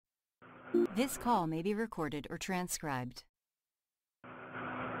This call may be recorded or transcribed.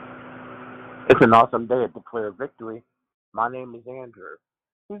 It's an awesome day at Declare Victory. My name is Andrew.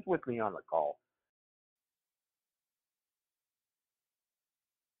 Who's with me on the call?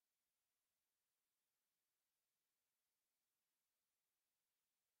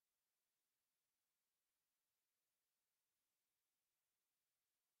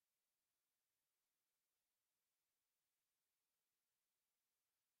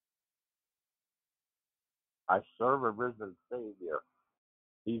 I serve a risen Savior.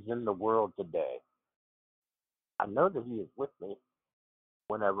 He's in the world today. I know that He is with me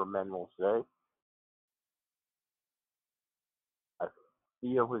whenever men will say. I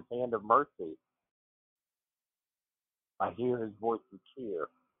feel His hand of mercy. I hear His voice of cheer.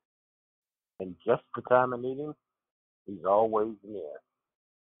 And just the time of needing, He's always near.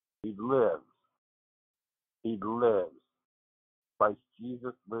 He lives. He lives. Christ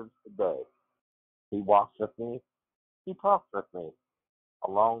Jesus lives today. He walks with me. He talks with me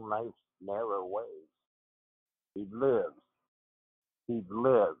along life's narrow ways. He lives. He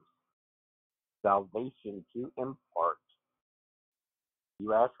lives. Salvation to impart.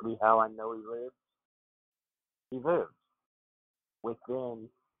 You ask me how I know He lives? He lives within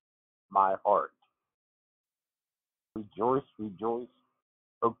my heart. Rejoice, rejoice,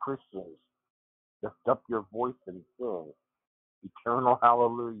 O Christians. Lift up your voice and sing. Eternal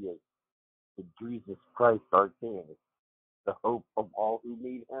hallelujah to Jesus Christ our King, the hope of all who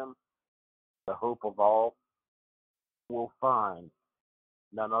need Him, the hope of all who will find.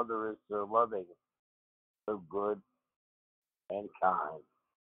 None other is so loving, so good and kind.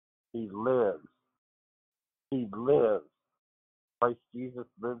 He lives. He lives. Christ Jesus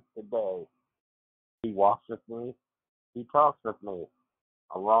lives today. He walks with me. He talks with me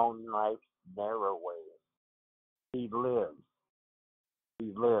along life's narrow ways. He lives.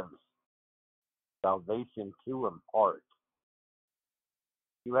 He lives. Salvation to impart.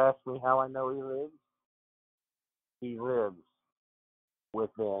 You ask me how I know He lives? He lives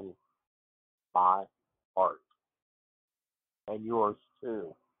within my heart and yours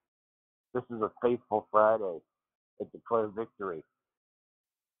too. This is a faithful Friday at Declare Victory.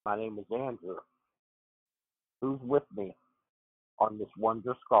 My name is Andrew. Who's with me on this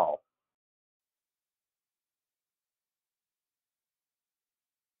wondrous call?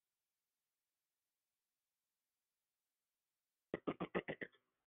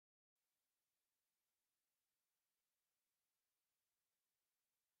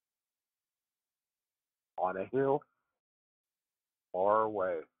 On a hill far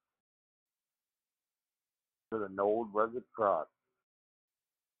away to an old rugged cross.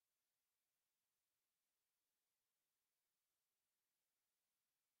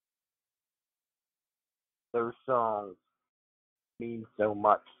 Those songs mean so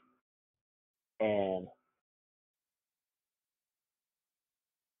much, and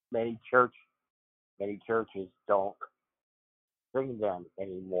many churches don't sing them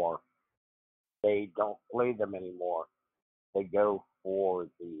anymore. They don't play them anymore. They go for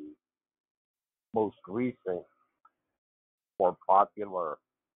the most recent, more popular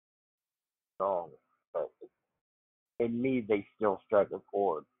songs. But in me, they still strike a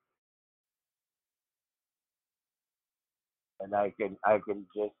chord, and I can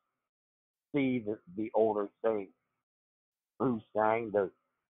just see the older saints who sang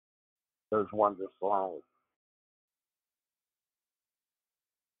those wondrous songs.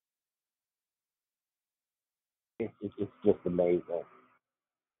 It's just amazing,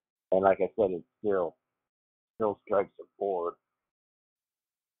 and like I said, it still strikes a chord.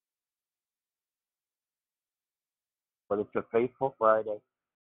 But it's a faithful Friday.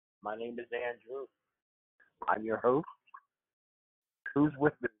 My name is Andrew. I'm your host. Who's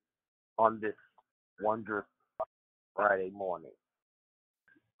with me on this wondrous Friday morning?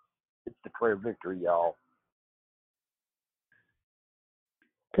 It's Declare Victory, y'all.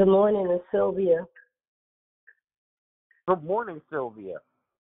 Good morning, it's Sylvia. Good morning, Sylvia.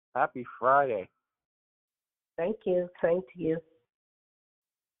 Happy Friday. Thank you. Same to you.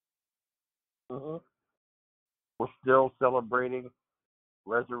 hmm We're still celebrating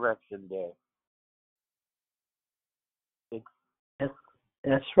Resurrection Day. It's,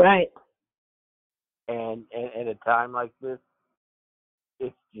 That's right. and at a time like this,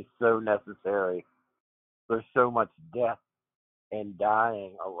 it's just so necessary. There's so much death and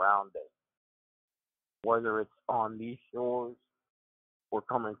dying around us, whether it's on these shores or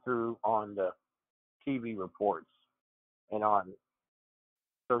coming through on the TV reports and on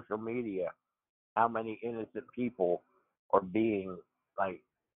social media. How many innocent people are being like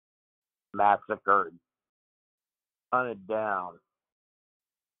massacred, hunted down,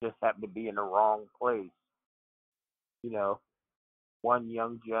 just happened to be in the wrong place. You know, one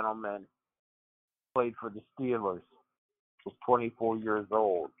young gentleman played for the Steelers, was 24 years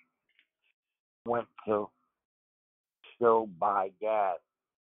old, went to go buy gas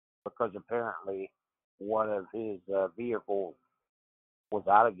because apparently one of his vehicles was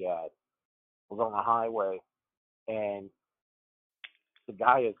out of gas, was on the highway, and the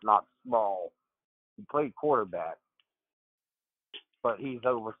guy is not small. He played quarterback, but he's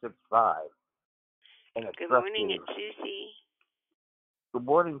over 6'5", and it's Good morning, frustrating. it's Susie. Good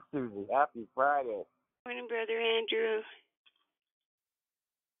morning, Susie. Happy Friday. Morning, Brother Andrew.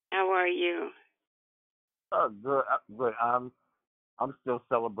 How are you? Oh, good. Good. I'm still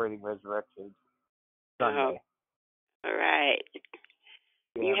celebrating Resurrection Sunday. All right.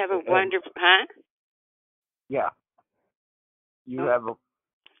 Yeah, You have a wonderful, huh? Yeah. You have a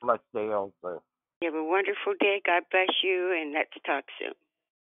blessed day also. You have a wonderful day. God bless you, and let's talk soon.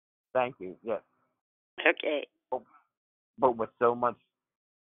 Thank you. Yes. Okay. But with so much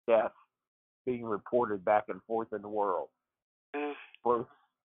death being reported back and forth in the world, both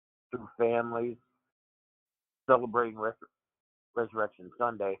through families celebrating Resurrection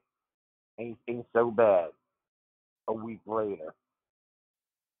Sunday, anything so bad a week later.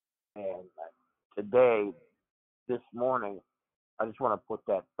 And today, this morning, I just want to put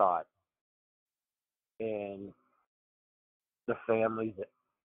that thought in the family's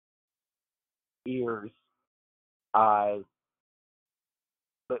ears, eyes,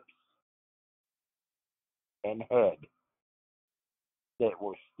 lips, and head that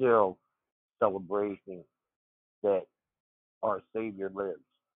we're still celebrating that our Savior lives.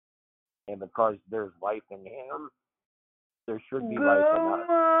 And because there's life in Him, there should be life in us.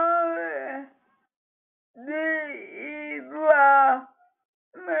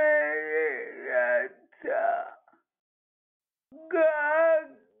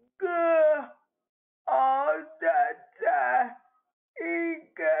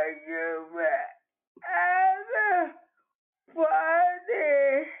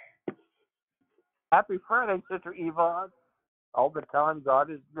 Happy Friday, Sister Yvonne. All the time,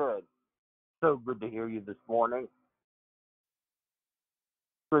 God is good. So good to hear you this morning.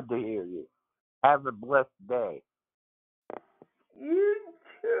 Good to hear you. Have a blessed day. You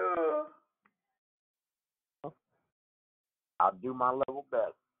too. I'll do my level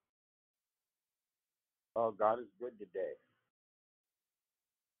best. Oh, God is good today.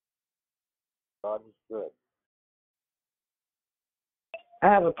 God is good. I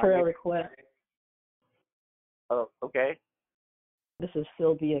have a prayer request. Oh, okay. This is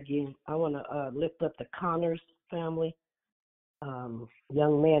Sylvia again. I want to lift up the Connors family.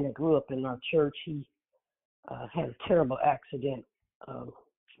 Young man that grew up in our church. He had a terrible accident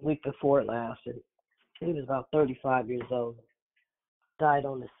week before last, and he was about 35 years old. Died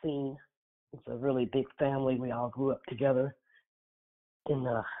on the scene. It's a really big family. We all grew up together in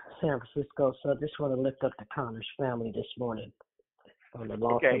San Francisco. So I just want to lift up the Connors family this morning on the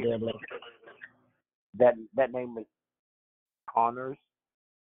loss of their late. That name is Connors?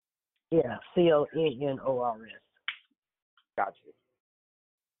 Yeah, Connors. Gotcha.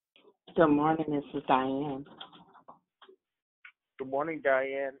 Good morning, this is Diane. Good morning,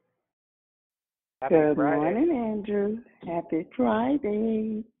 Diane. Happy Good Friday. morning, Andrew. Happy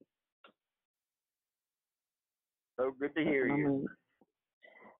Friday. So good to hear you.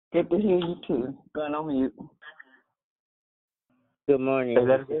 Good to hear you, too. Going on mute. Good morning. Say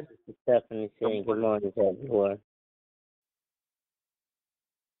that This is Stephanie saying good morning to everyone.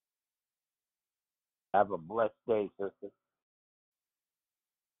 Have a blessed day, sister.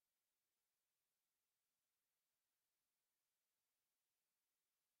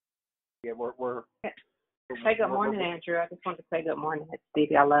 Yeah, we're Say good morning, Andrew. I just want to say good morning. It's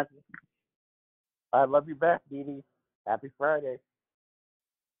Stevie. I love you. I love you back, Dee Dee. Happy Friday.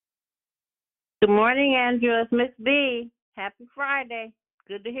 Good morning, Andrew. It's Miss B. Happy Friday.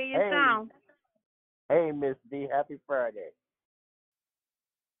 Good to hear your Hey. sound. Hey, Miss D. Happy Friday.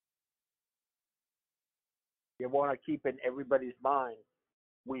 You want to keep in everybody's mind,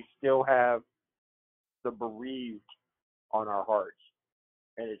 we still have the bereaved on our hearts.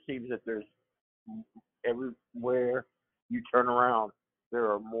 And it seems that there's everywhere you turn around,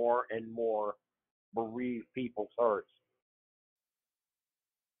 there are more and more bereaved people's hearts.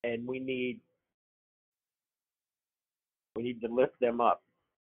 And we need to lift them up.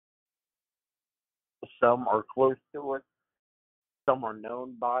 Some are close to us, some are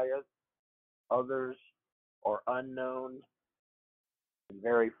known by us, others are unknown and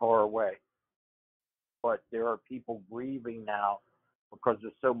very far away. But there are people grieving now because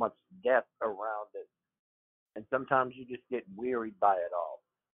there's so much death around it. And sometimes you just get wearied by it all.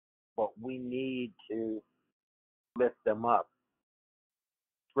 but we need to lift them up.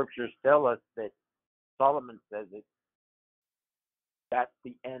 Scriptures tell us that Solomon says it. That's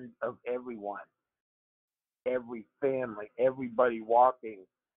the end of everyone. Every family, everybody walking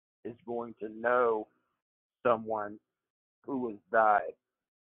is going to know someone who has died.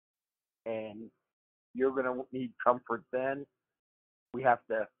 And you're going to need comfort then. We have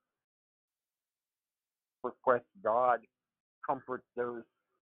to request God comfort those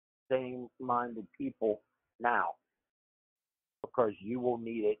same minded people now, because you will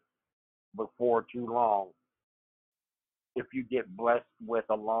need it before too long. If you get blessed with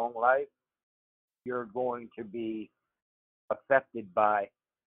a long life, you're going to be affected by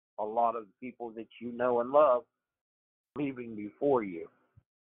a lot of the people that you know and love leaving before you.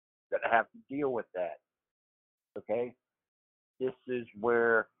 You're going to have to deal with that. Okay? This is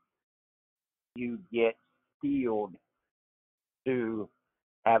where you get steeled to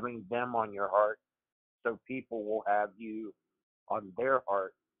having them on your heart, so people will have you on their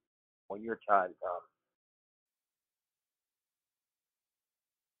heart when your time comes.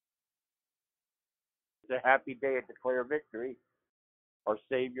 It's a happy day to declare victory. Our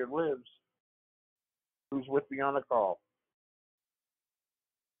Savior lives. Who's with me on the call?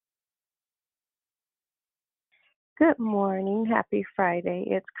 Good morning. Happy Friday.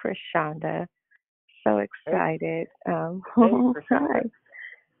 It's Krishanda. So excited. Hey, Hi.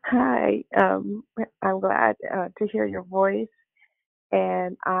 Hi. I'm glad to hear your voice.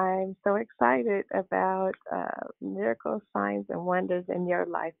 And I'm so excited about miracles, signs, and wonders in your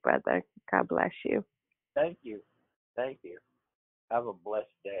life, brother. God bless you. Thank you. Thank you. Have a blessed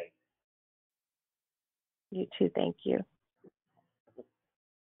day. You too. Thank you.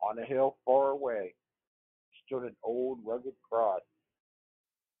 On a hill far away stood an old rugged cross,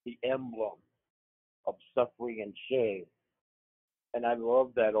 the emblem of suffering and shame. And I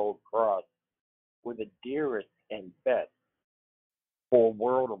love that old cross, where the dearest and best for a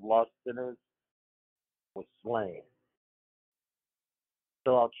world of lost sinners was slain.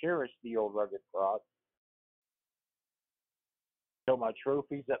 So I'll cherish the old rugged cross till my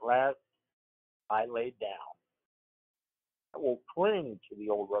trophies at last I lay down. I will cling to the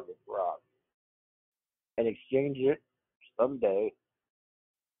old rugged cross and exchange it someday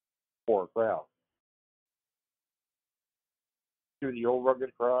for a crown. To the old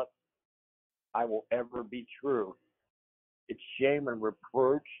rugged cross, I will ever be true. Its shame and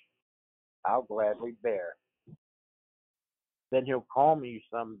reproach I'll gladly bear. Then he'll call me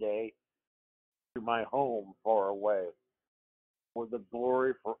someday to my home far away, where the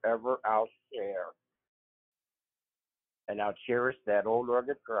glory forever I'll share. And I'll cherish that old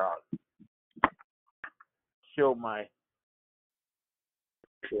rugged cross. Show my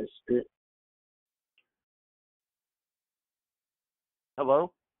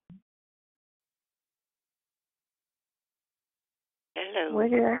hello? Hello. We're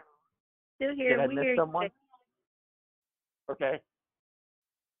here. Still here. Did I We miss hear someone? you. Okay.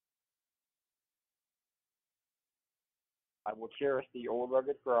 I will cherish the old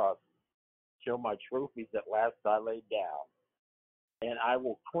rugged cross, show my trophies at last I lay down, and I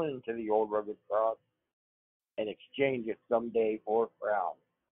will cling to the old rugged cross and exchange it someday for a crown.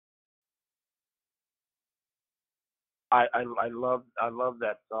 I love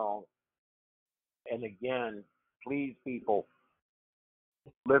that song. And again, please, people,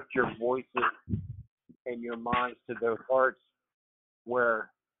 lift your voices and your minds to those hearts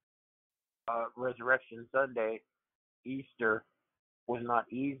where Resurrection Sunday, Easter, was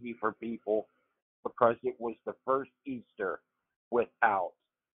not easy for people, because it was the first Easter without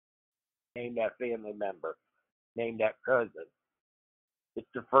name that family member, name that cousin. It's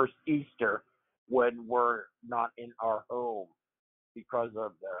the first Easter when we're not in our home because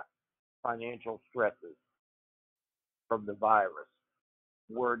of the financial stresses from the virus.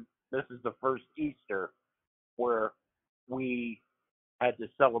 This is the first Easter where we had to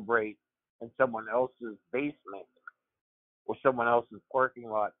celebrate in someone else's basement or someone else's parking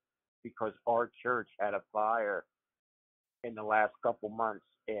lot, because our church had a fire in the last couple months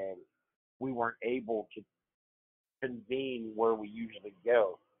and we weren't able to convene where we usually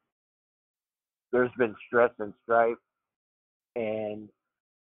go. There's been stress and strife and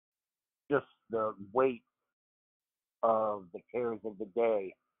just the weight of the cares of the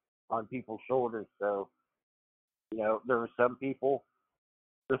day on people's shoulders. So, there were some people,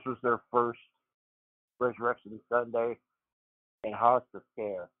 this was their first Resurrection Sunday in hospice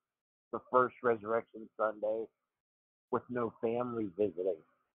care, the first Resurrection Sunday with no family visiting.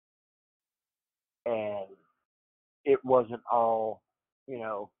 And it wasn't all,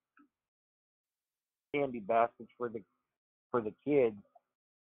 candy baskets for the kids.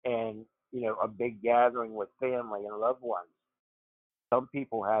 and a big gathering with family and loved ones. Some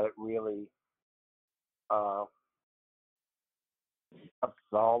people had it really uh, a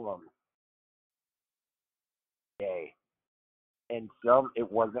solemn day, and some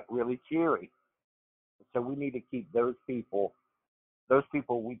it wasn't really cheery. So we need to keep those people. Those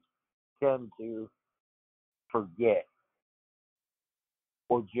people we tend to forget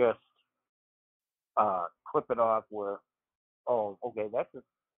or just clip it off where, oh, okay, that's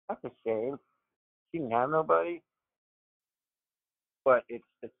a shame. She didn't have nobody, but it's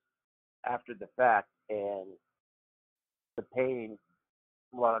after the fact, and the pain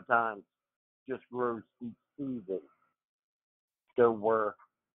a lot of times just grows each season. So we're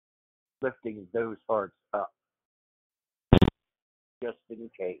lifting those hearts up just in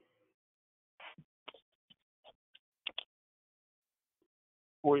case.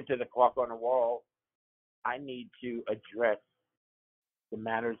 According to the clock on the wall, I need to address the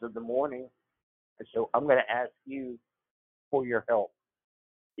matters of the morning. And so I'm going to ask you for your help.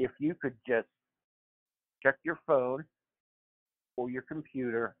 If you could just check your phone or your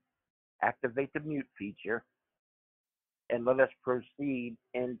computer, activate the mute feature, and let us proceed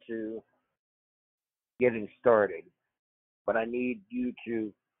into getting started. But I need you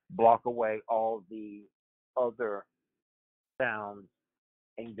to block away all the other sounds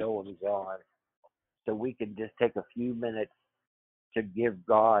and goings on so we can just take a few minutes to give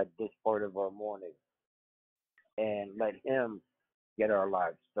God this part of our morning and let Him get our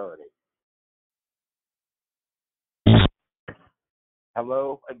lives started.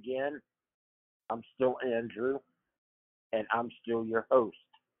 Hello again. I'm still Andrew, and I'm still your host.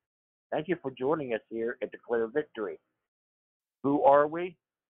 Thank you for joining us here at Declare Victory. Who are we?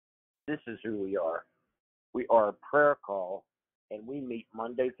 This is who we are. We are a prayer call, and we meet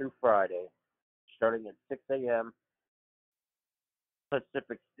Monday through Friday, starting at 6 a.m.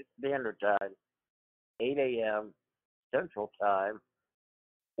 Pacific Standard Time, 8 a.m. Central Time,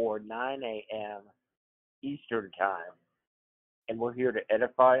 or 9 a.m. Eastern Time. And we're here to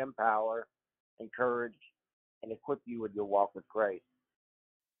edify, empower, encourage, and equip you with your walk with Christ.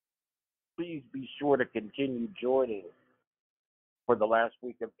 Please be sure to continue joining for the last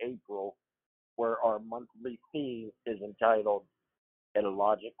week of April, where our monthly theme is entitled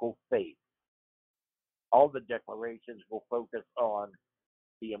Illogical Faith. All the declarations will focus on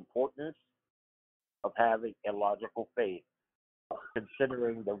the importance of having illogical faith,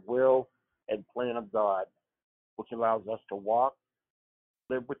 considering the will and plan of God, which allows us to walk,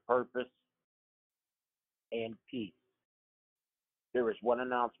 live with purpose, and peace. There is one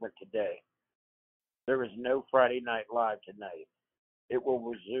announcement today. There is no Friday Night Live tonight. It will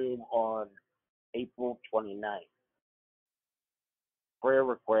resume on April 29th. Prayer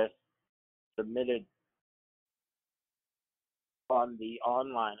requests submitted on the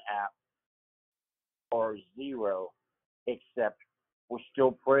online app are zero, except we're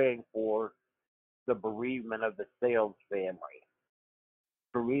still praying for the bereavement of the Sales family.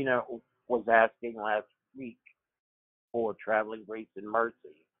 Karina was asking last week for traveling grace and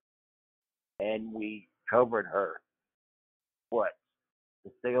mercy, and we covered her. But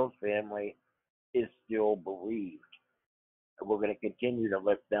the Sales family is still bereaved, and we're going to continue to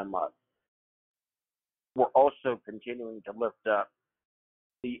lift them up. We're also continuing to lift up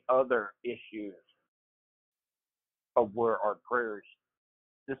the other issues of where our prayers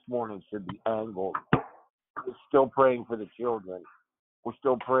this morning should be angled. We're still praying for the children. We're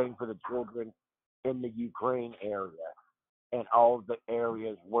still praying for the children in the Ukraine area and all of the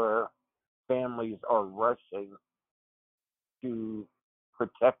areas where families are rushing to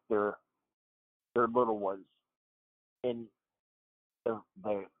protect their little ones in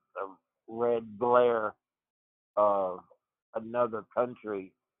the red glare of another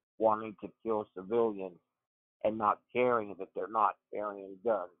country wanting to kill civilians and not caring that they're not carrying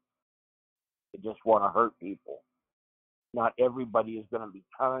guns. They just want to hurt people. Not everybody is going to be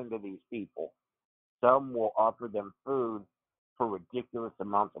kind to these people. Some will offer them food for ridiculous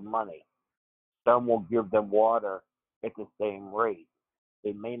amounts of money. Some will give them water at the same rate.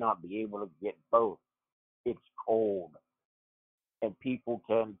 They may not be able to get both. It's cold. And people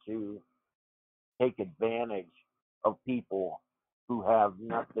tend to take advantage of people who have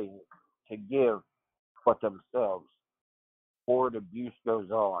nothing to give but themselves. Horrid abuse goes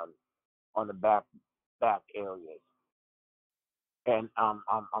on the back areas. And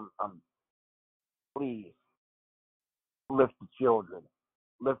please lift the children,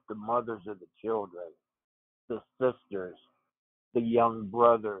 lift the mothers of the children, the sisters, the young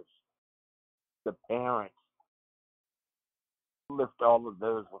brothers, the parents. Lift all of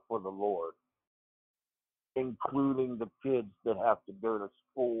those before the Lord. including the kids that have to go to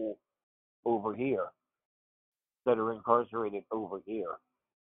school over here, that are incarcerated over here.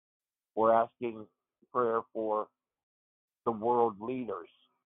 We're asking prayer for the world leaders,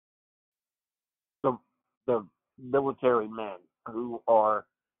 the, the military men who are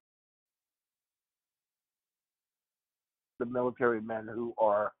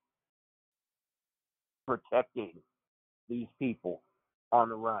protecting these people on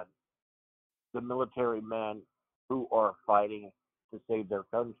the run, the military men who are fighting to save their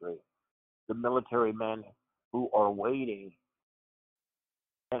country, the military men who are waiting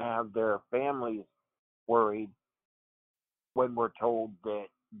and have their families worried when we're told that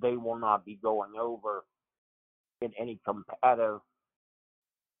they will not be going over in any combative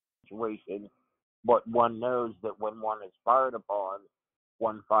situation, but one knows that when one is fired upon,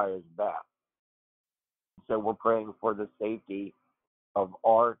 one fires back. So we're praying for the safety of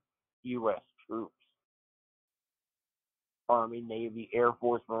our U.S. troops, Army, Navy, Air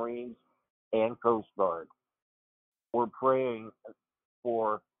Force, Marines, and Coast Guard. We're praying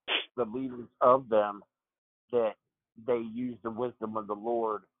for the leaders of them that they use the wisdom of the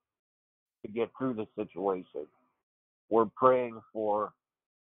Lord to get through the situation. We're praying for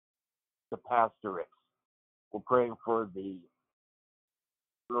the pastorates. We're praying for the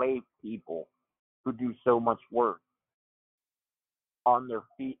lay people who do so much work on their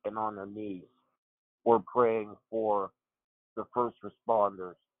feet and on their knees. We're praying for the first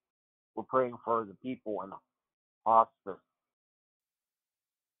responders. We're praying for the people in hospice,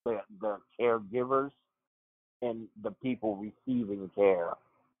 the caregivers, and the people receiving care.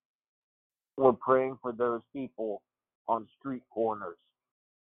 We're praying for those people on street corners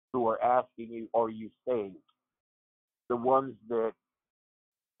who are asking you, are you saved? The ones that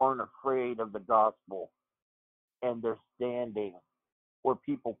aren't afraid of the gospel and they're standing where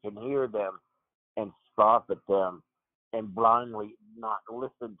people can hear them and scoff at them and blindly not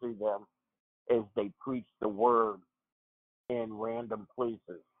listen to them as they preach the word in random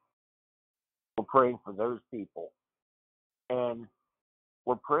places. We're praying for those people. And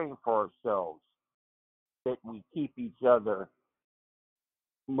we're praying for ourselves that we keep each other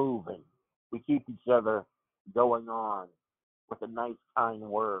moving. We keep each other going on with a nice, kind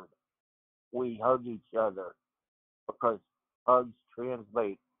word. We hug each other because hugs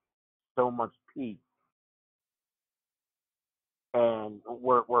translate so much peace. And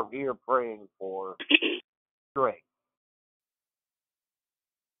we're here praying for strength.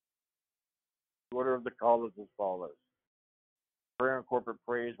 The order of the call is as follows. Prayer and corporate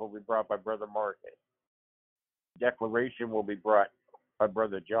praise will be brought by Brother Marcus. Declaration will be brought by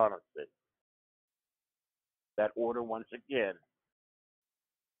Brother Jonathan. That order once again.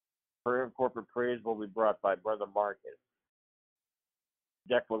 Prayer and corporate praise will be brought by Brother Marcus.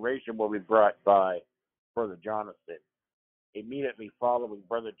 Declaration will be brought by Brother Jonathan. Immediately following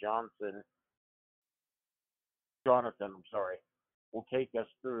Brother Jonathan, will take us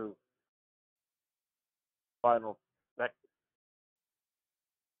through final section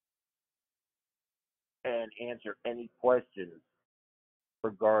and answer any questions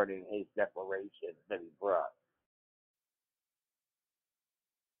regarding his declaration that he brought.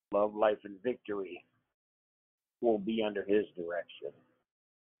 Love, life, and victory will be under his direction.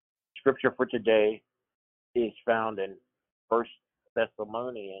 Scripture for today is found in 1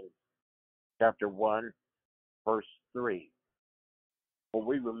 Thessalonians chapter 1, verse 3. For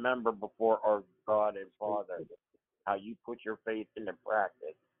we remember before our God and Father how you put your faith into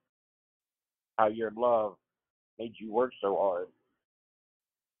practice, how your love made you work so hard,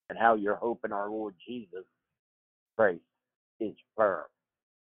 and how your hope in our Lord Jesus Christ is firm.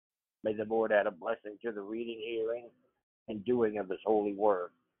 May the Lord add a blessing to the reading, hearing, and doing of his holy word.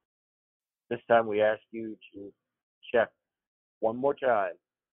 This time we ask you to check one more time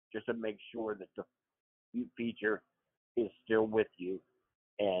just to make sure that the mute feature is still with you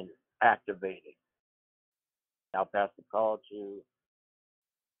and activated. I'll pass the call to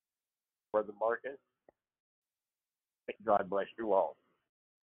Brother Marcus. God bless you all.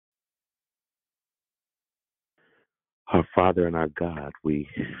 Our Father and our God, we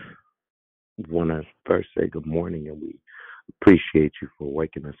want to first say good morning, and we appreciate you for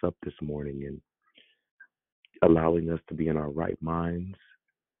waking us up this morning and allowing us to be in our right minds,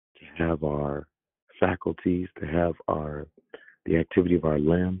 to have our faculties, to have the activity of our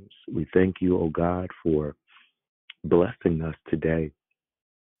limbs. We thank you, oh God, for blessing us today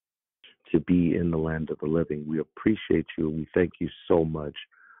to be in the land of the living. We appreciate you, and we thank you so much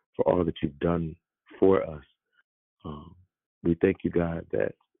for all that you've done for us. We thank you, God,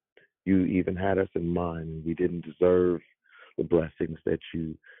 that you even had us in mind. We didn't deserve the blessings that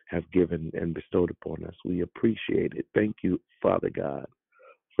you have given and bestowed upon us. We appreciate it. Thank you, Father God,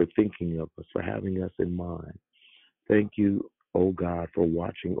 for thinking of us, for having us in mind. Thank you, oh God, for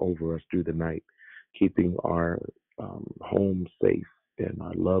watching over us through the night, keeping our home safe and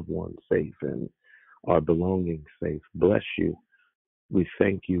our loved ones safe and our belongings safe. Bless you. We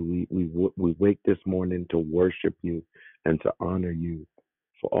thank you. We wake this morning to worship you and to honor you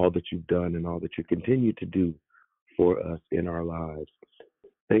for all that you've done and all that you continue to do for us in our lives.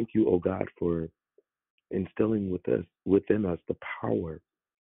 Thank you, oh God, for instilling within us the power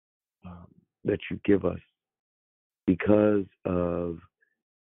that you give us because of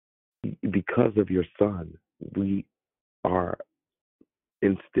your Son. We are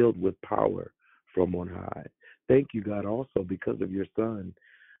instilled with power from on high. Thank you, God, also because of your Son,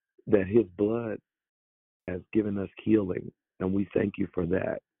 that his blood has given us healing, and we thank you for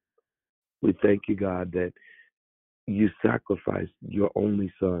that. We thank you, God, that you sacrificed your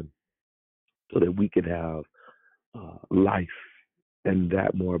only Son so that we could have life and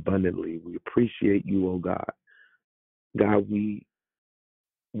that more abundantly. We appreciate you, oh God. God, we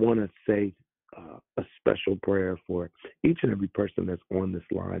want to say a special prayer for each and every person that's on this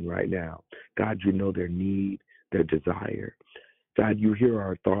line right now. God, you know their need, their desire. God, you hear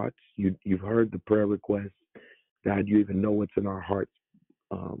our thoughts. You've heard the prayer requests. God, you even know what's in our hearts.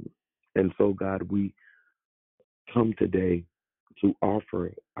 And so, God, we come today to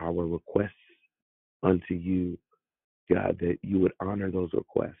offer our requests unto you, God, that you would honor those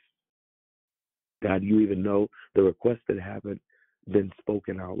requests. God, you even know the requests that haven't been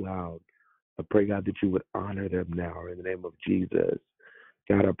spoken out loud. I pray, God, that you would honor them now in the name of Jesus.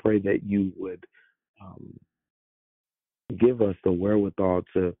 God, I pray that you would give us the wherewithal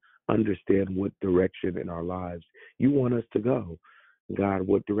to understand what direction in our lives you want us to go. God,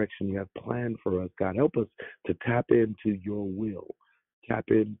 what direction you have planned for us. God, help us to tap into your will, tap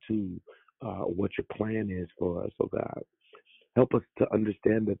into what your plan is for us, oh God. Help us to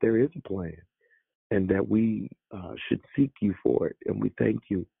understand that there is a plan and that we should seek you for it, and we thank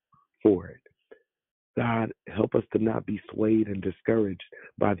you for it. God, help us to not be swayed and discouraged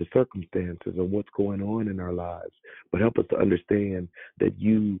by the circumstances and what's going on in our lives, but help us to understand that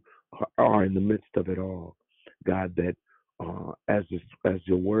you are in the midst of it all. God, that as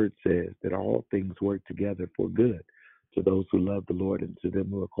your word says, that all things work together for good to those who love the Lord and to them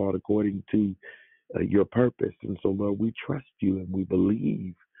who are called according to your purpose. And so, Lord, we trust you and we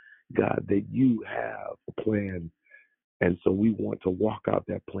believe, God, that you have a plan. And so we want to walk out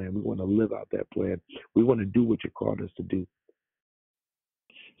that plan. We want to live out that plan. We want to do what you called us to do.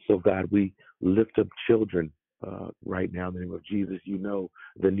 So, God, we lift up children right now in the name of Jesus. You know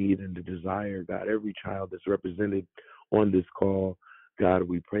the need and the desire, God. Every child that's represented on this call, God,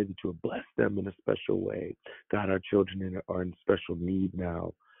 we pray that you would bless them in a special way. God, our children are in special need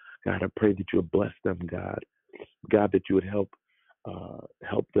now. God, I pray that you would bless them, God. God, that you would help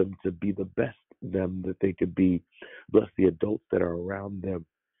them to be the best them that they could be. Bless the adults that are around them.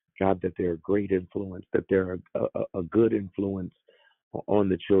 God, that they're a great influence, that they're a good influence on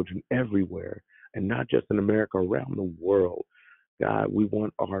the children everywhere, and not just in America, around the world. God, we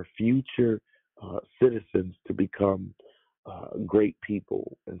want our future citizens to become great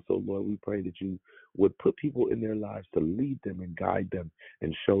people. And so, Lord, we pray that you would put people in their lives to lead them and guide them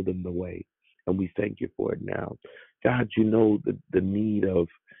and show them the way. And we thank you for it now. God, you know the need of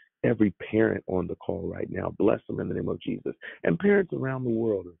every parent on the call right now. Bless them in the name of Jesus. And parents around the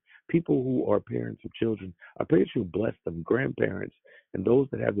world, people who are parents of children, I pray that you bless them, grandparents, and those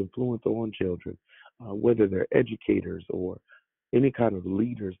that have influence on children, whether they're educators or any kind of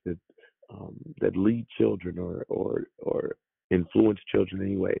leaders that lead children or influence children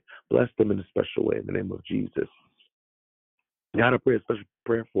anyway. Bless them in a special way in the name of Jesus. God, I pray a special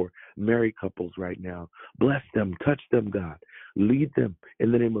prayer for married couples right now. Bless them, touch them, God. Lead them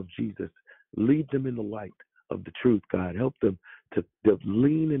in the name of Jesus. Lead them in the light of the truth, God. Help them to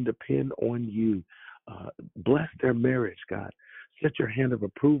lean and depend on you. Bless their marriage, God. Set your hand of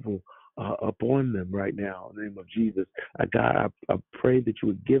approval upon them right now in the name of Jesus. God, I pray that you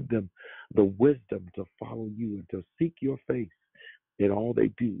would give them the wisdom to follow you and to seek your face in all they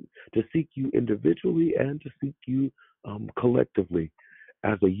do, to seek you individually and to seek you collectively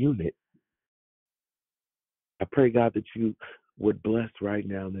as a unit. I pray, God, that you would bless right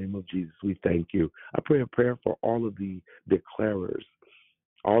now in the name of Jesus. We thank you. I pray a prayer for all of the declarers,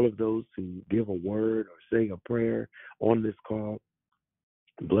 all of those who give a word or say a prayer on this call.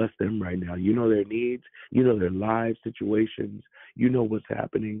 Bless them right now. You know their needs. You know their lives, situations. You know what's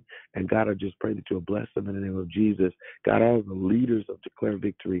happening. And God, I just pray that you'll bless them in the name of Jesus. God, all the leaders of Declare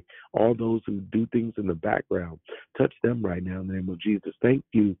Victory, all those who do things in the background, touch them right now in the name of Jesus. Thank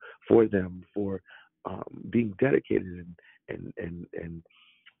you for them, for being dedicated and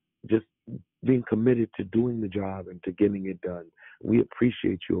just being committed to doing the job and to getting it done. We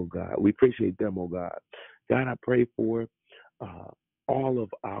appreciate you, oh God. We appreciate them, oh God. God, I pray for all of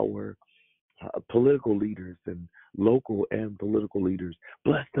our political leaders and local and political leaders.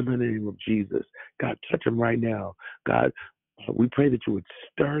 Bless them in the name of Jesus. God, touch them right now. God, we pray that you would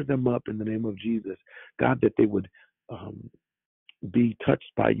stir them up in the name of Jesus. God, that they would be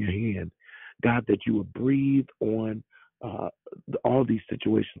touched by your hand. God, that you would breathe on all these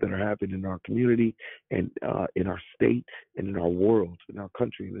situations that are happening in our community and in our state and in our world, in our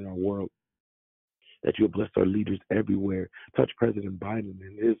country and in our world. That you'll bless our leaders everywhere. Touch President Biden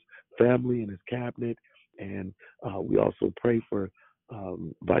and his family and his cabinet. And we also pray for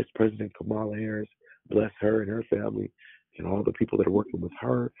Vice President Kamala Harris. Bless her and her family and all the people that are working with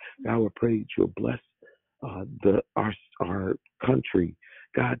her. God, we pray that you'll bless our country.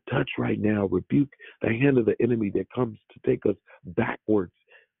 God, touch right now. Rebuke the hand of the enemy that comes to take us backwards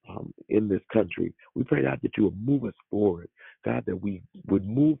in this country. We pray, God, that you would move us forward. God, that we would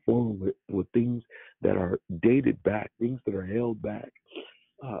move forward with things that are dated back, things that are held back.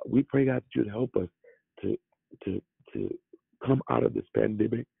 We pray, God, that you'd help us to come out of this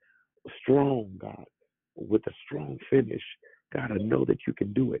pandemic strong, God, with a strong finish. God, I know that you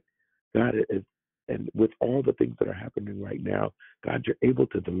can do it. God, and with all the things that are happening right now, God, you're able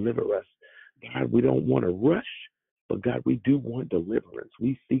to deliver us. God, we don't want to rush, but God, we do want deliverance.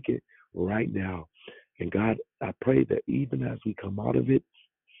 We seek it right now. And God, I pray that even as we come out of it,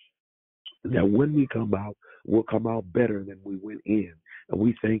 that when we come out, we'll come out better than we went in. And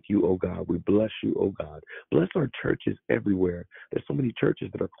we thank you, oh God. We bless you, oh God. Bless our churches everywhere. There's so many churches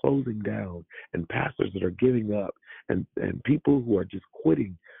that are closing down and pastors that are giving up and people who are just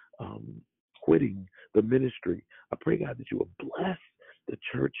quitting the ministry. I pray, God, that you will bless the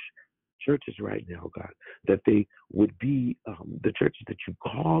churches right now, God, that they would be the churches that you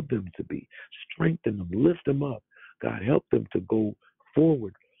called them to be. Strengthen them, lift them up. God, help them to go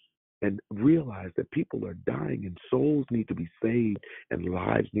forward and realize that people are dying and souls need to be saved and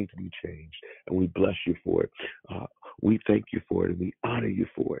lives need to be changed. And we bless you for it. We thank you for it and we honor you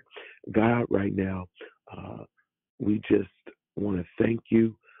for it. God, right now, we just want to thank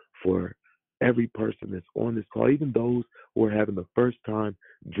you for every person that's on this call, even those who are having the first time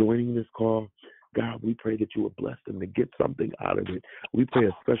joining this call. God, we pray that you will bless them to get something out of it. We pray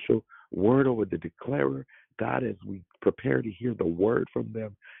a special word over the declarer. God, as we prepare to hear the word from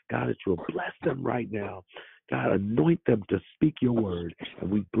them, God, that you will bless them right now. God, anoint them to speak your word,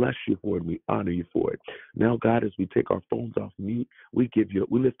 and we bless you for it. We honor you for it. Now, God, as we take our phones off mute, we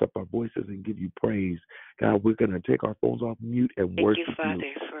lift up our voices and give you praise. God, we're going to take our phones off mute and worship you.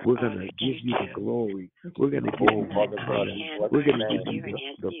 We're going to give you the glory. We're going to give you the honor. We're going to give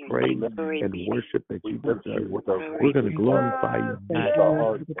you the praise and worship that you deserve. We're going to glorify your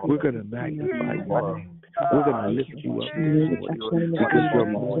name. We're going to magnify your name. We're going to lift you up because you're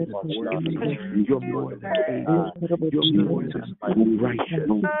more than worthy. You're more than able. You're more than righteous.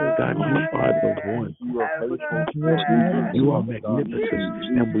 God, you are the one. You are magnificent,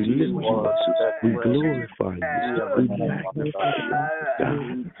 and we lift you up. We glorify you. We magnify you. God,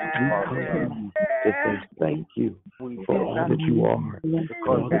 we come to say thank you for all that you are,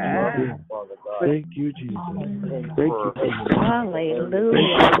 for all that you've been. Thank you, Jesus. Thank you for your Hallelujah. Thank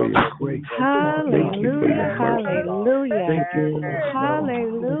you for your grace. Hallelujah. Hallelujah. Hallelujah. Thank you.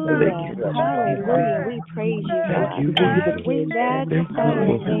 Hallelujah. Hallelujah. We praise you, Thank you, God. Jesus. We magnify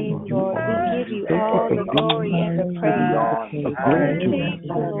your name, Lord. We give you all the glory and the praise. Thank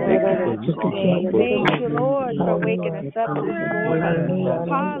you, Lord. Thank you, Lord, for waking us up this morning.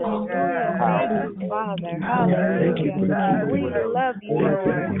 Hallelujah. Thank you, Father. Hallelujah. We love you,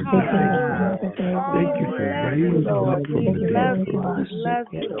 Lord. Hallelujah. Thank you for raising us up from the dead. We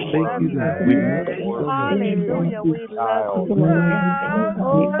love you. Thank you that we love you so much. Hallelujah. We love you.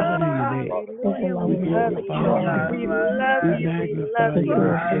 We honor your name. Hallelujah. We We love you. glorify We you. love We you. We magnify love you.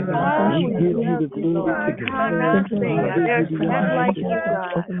 you. We give you the glory today. There's none like you,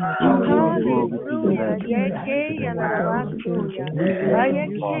 God. We Hallelujah. Yeke yalalabasuya.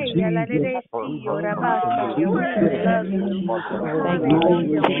 Ayeke yalalabesiyo rabasaya. We just love you.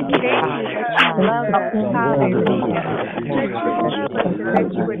 Hallelujah. We thank you that you love us. Hallelujah. That you love us and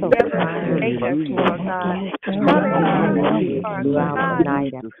that you would never forsake us, Lord God. Hallelujah. That you are God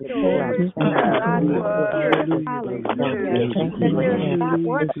restored. God, you are here. Hallelujah. That there is not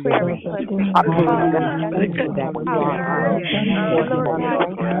one prayer request that you call us.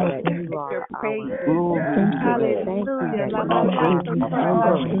 Hallelujah. And Lord God, you hear us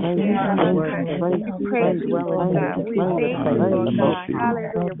and your praises. Hallelujah. We praise you, Lord God. We thank you, Lord God.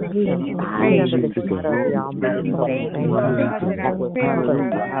 Hallelujah. We give you praise. We thank you, Lord God, that our prayers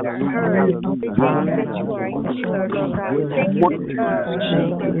are heard. We thank you that you are a healer, Lord God. We thank you that you are a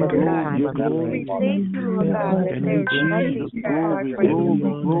redeemer, Lord God. We thank you, Lord God, that there is nothing too hard for you.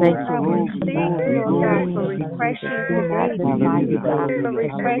 Lord God, we thank you, Lord God, for refreshing today, for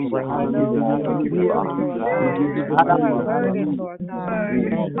refreshing for those who are weary, Lord God, who are burdened, Lord God.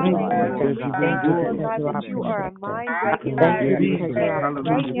 Hallelujah. We thank you, Lord God, that you are a mind regulator. And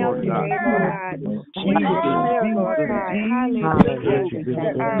right now today, Lord God, we declare, Lord God, hallelujah,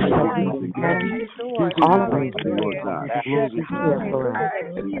 that our minds are restored. Hallelujah. Hallelujah, that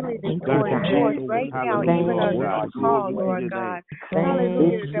healing is going forth right now, even on this call, Lord God.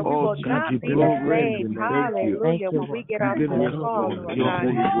 Hallelujah, that we will not be the same. Hallelujah, when we get off this call, Lord God.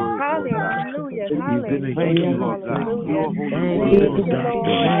 Hallelujah, hallelujah, hallelujah.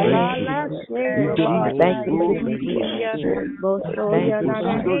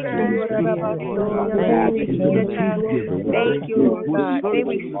 Thank you, Thank you, Lord God. May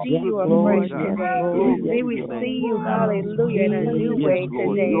we see you afresh today. May we see you, hallelujah, in a new way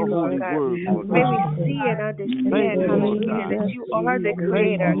today, Lord God. May we see and understand, hallelujah, that you are the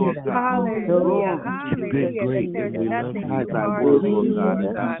creator. Hallelujah, hallelujah, that there's nothing too hard for you,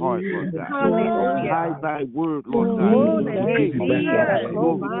 Lord God. Hallelujah. Thy word, Lord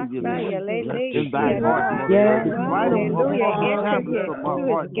God. Hallelujah. Enter into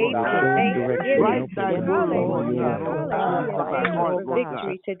his gates with thanksgiving. Hallelujah. Hallelujah. Thank you for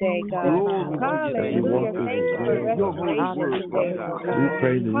victory today, God. Hallelujah. Thank you for restoration today, Lord God.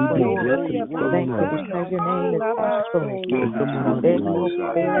 Hallelujah.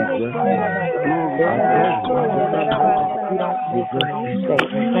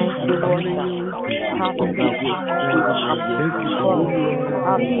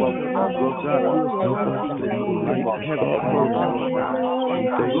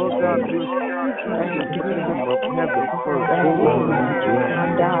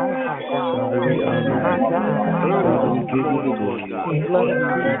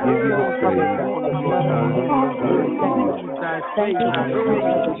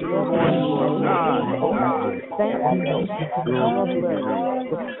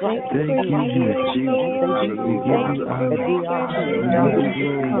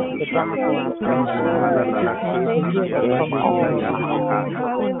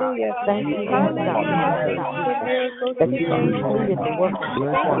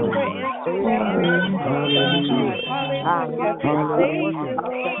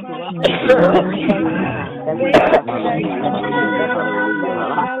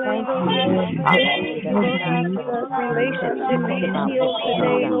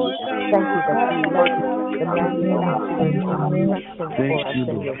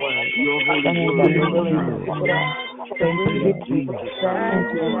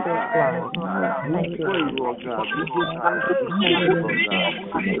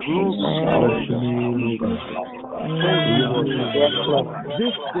 Relationship being healed today, Lord God.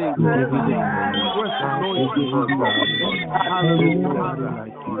 This day, Lord God, fresh anointing, Lord God. Hallelujah.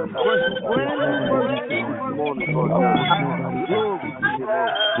 Fresh brand new mercy this morning, Lord God. Glory to your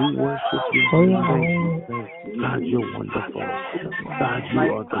name. We worship you. God, you're wonderful. God, you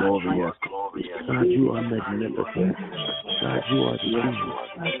are glorious. God, you are magnificent. God, you are the King.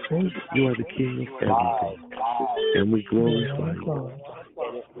 You are the King of everything. And we glorify you.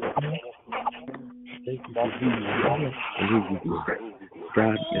 Thank you for who you are and who you are.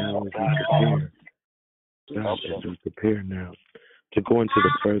 God, now as we prepare now to go into the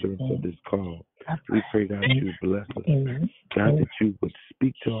furtherance of this call, we pray, God, you bless us. God, that you would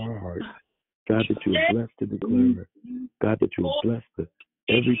speak to our hearts. God, that you would bless the declarer. God, that you would bless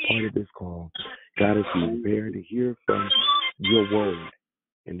every part of this call. God, as we prepare to hear from your word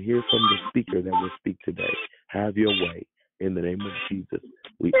and hear from the speaker that will speak today. Have your way. In the name of Jesus,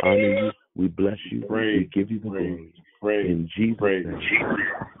 we honor you. We bless you. We give you the glory. In Jesus' name,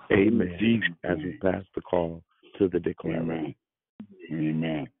 amen. As we pass the call to the declarer.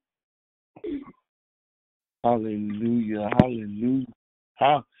 Amen. Hallelujah. Hallelujah.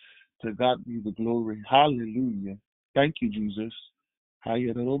 To God be the glory. Hallelujah. Thank you, Jesus.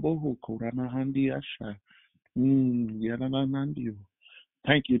 Hayarabahukuramandiasha. Yarananandio.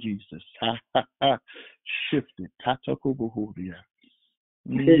 Thank you, Jesus. Shifted. Tatakubuhuria.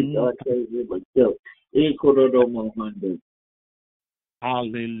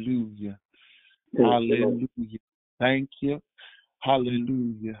 Hallelujah. Hallelujah. Thank you.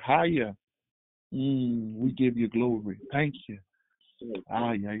 Hallelujah. Higher. We give you glory. Thank you.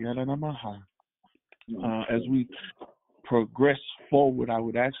 As we progress forward, I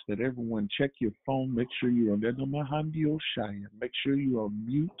would ask that everyone check your phone. Make sure you're on Shaya. Make sure you're on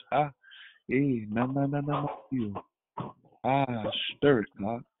mute. Stir it,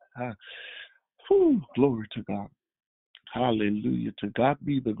 God. Glory to God. Hallelujah. To God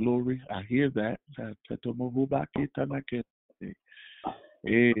be the glory. I hear that. To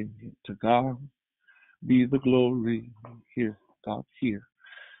God be the glory. Here, God, here.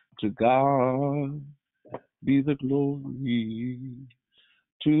 To God be the glory.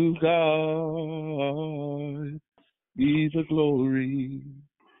 To God be the glory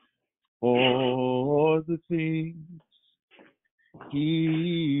for the things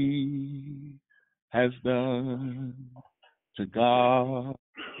He has done. To God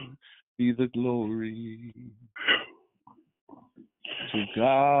be the glory. To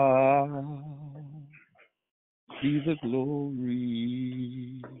God be the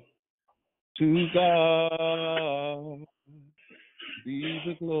glory. To God be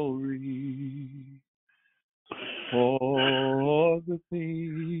the glory for the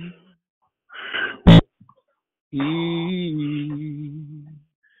things He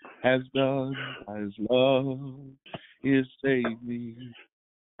has done. By His love is saving.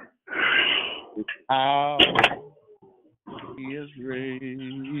 It's how He has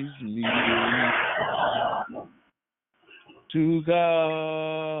raised me. To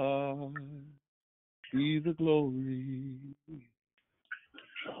God be the glory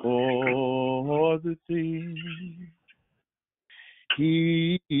for the things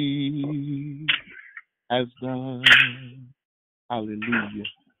He has done. Hallelujah.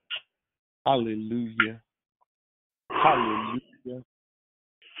 Hallelujah. Hallelujah.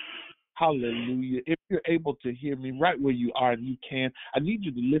 Hallelujah. If you're able to hear me right where you are and you can, I need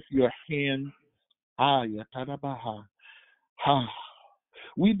you to lift your hand.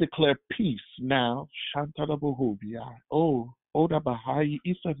 We declare peace now. Shantarabohobia. Oh, Odabahai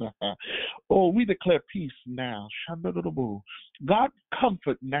Isanaha. Oh, we declare peace now. Shandarabo. God,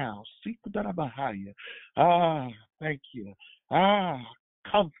 comfort now. Sikudarabahaya. Thank you.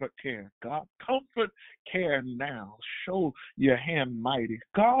 Comfort care, God. Comfort care now. Show your hand mighty.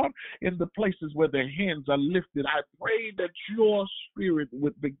 God, in the places where their hands are lifted, I pray that your spirit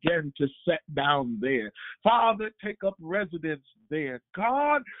would begin to set down there. Father, take up residence there.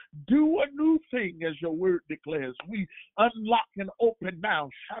 God, do a new thing as your word declares. We unlock and open now.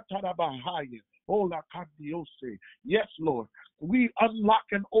 Shatarabahaya. Yes, Lord. We unlock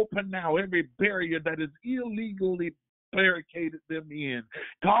and open now every barrier that is illegally barricaded them in.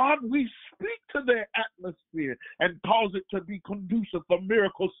 God, we speak to their atmosphere and cause it to be conducive for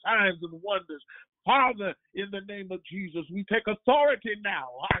miracles, signs, and wonders. Father, in the name of Jesus, we take authority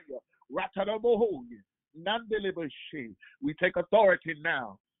now. We take authority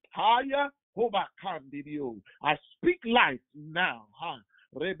now. I speak life now.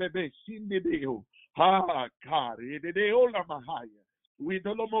 God.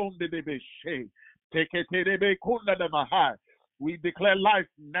 We we declare life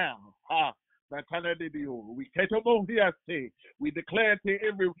now. We declare to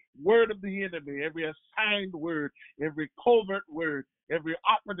every word of the enemy, every assigned word, every covert word, every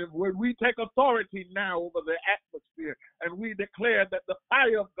operative word. We take authority now over the atmosphere, and we declare that the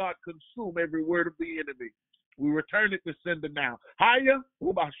fire of God consume every word of the enemy. We return it to sender now. Higher,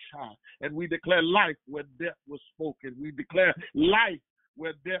 and we declare life where death was spoken. We declare life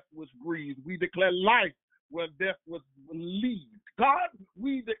where death was breathed. We declare life where death was believed. God,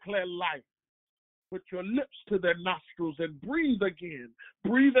 we declare life. Put your lips to their nostrils and breathe again.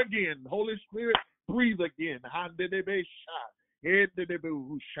 Breathe again. Holy Spirit, breathe again. God,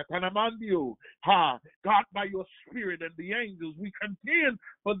 by your spirit and the angels, we contend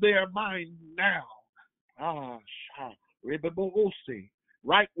for their mind now.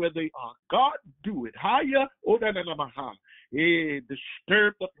 Right where they are. God, do it.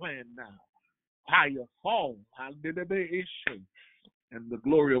 Disturb the plan now. Higher fall. And the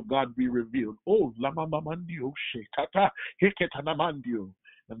glory of God be revealed. Oh, Lamamamandio, Tata, Hiketanamandio,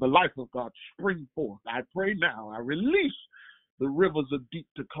 and the life of God spring forth. I pray now, I release the rivers of deep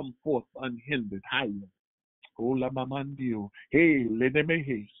to come forth unhindered. Higher. Oh, Lamamandio, hey,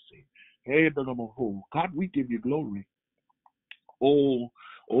 Lenemehese. God, we give you glory. Oh,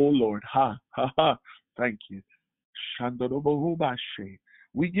 Lord. Ha, ha, ha. Thank you. Shandorobohubashe.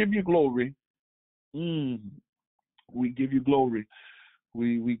 We give you glory. We give you glory.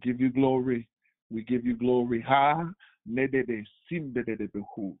 We give you glory. We give you glory. Ha. Nedede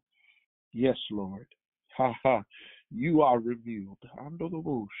simdedebehu. Yes, Lord. Ha ha. You are revealed.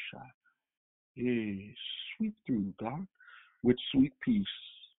 Andorobosha. Sweep through, God, with sweet peace.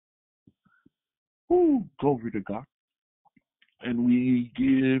 Ooh, glory to God. And we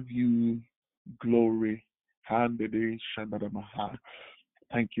give you glory. Handede shandadamaha.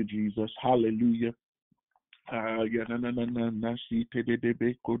 Thank you, Jesus. Hallelujah.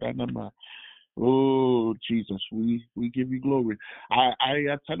 Oh, Jesus, we give you glory. I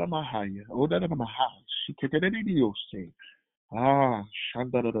tell them higher. Oh, that I'm high.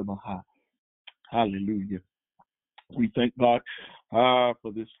 Shandadamaha. Hallelujah. We thank God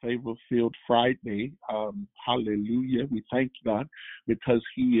for this favor-filled Friday. Hallelujah. We thank God because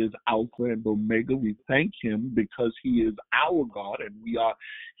He is Alpha and Omega. We thank Him because He is our God and we are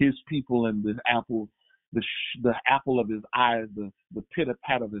His people, and the apple of His eye, the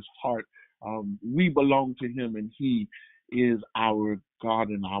pit-a-pat of His heart. We belong to Him, and He is our God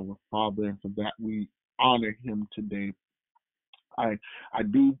and our Father, and for that we honor Him today. I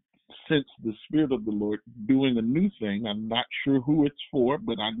do sense the Spirit of the Lord doing a new thing. I'm not sure who it's for,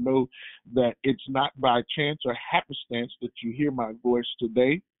 but I know that it's not by chance or happenstance that you hear my voice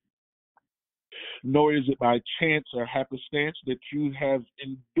today, nor is it by chance or happenstance that you have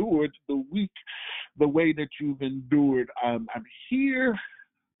endured the week the way that you've endured. I'm here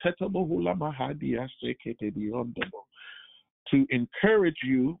to encourage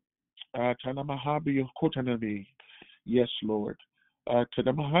you. Yes, Lord.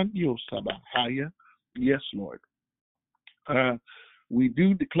 Yes, Lord. We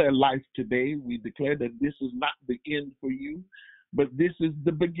do declare life today. We declare that this is not the end for you, but this is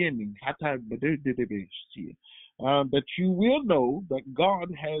the beginning. That you will know that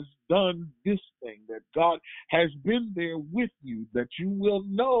God has done this thing, that God has been there with you, that you will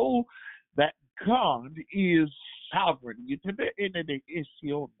know that God is sovereign.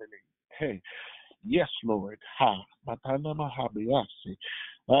 Hey, yes, Lord.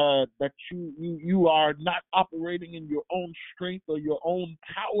 That you are not operating in your own strength or your own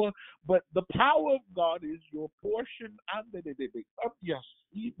power, but the power of God is your portion. And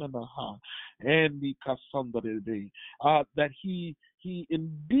that He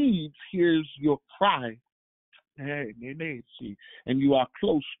indeed hears your cry. And you are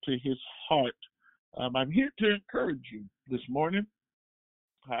close to His heart. I'm here to encourage you this morning.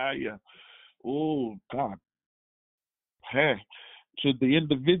 Oh, God. Hey, to the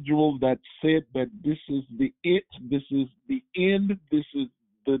individual that said that this is the end, this is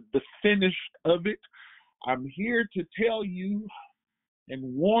the finish of it, I'm here to tell you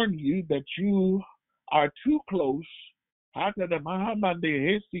and warn you that you are too close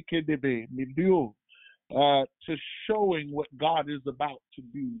to showing what God is about to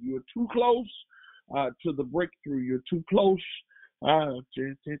do. You're too close to the breakthrough. You're too close.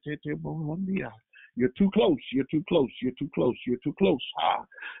 You're too close. You're too close. You're too close. You're too close.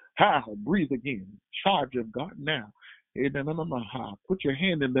 Breathe again. Charge of God now. Put your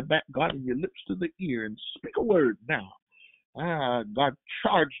hand in the back, God, and your lips to the ear, and speak a word now. God,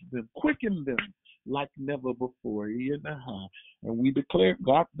 charge them, quicken them like never before. And we declare,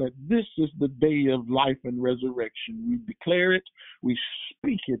 God, that this is the day of life and resurrection. We declare it, we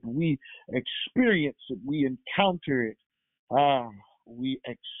speak it, we experience it, we encounter it. We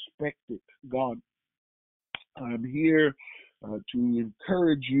expect it, God. I'm here to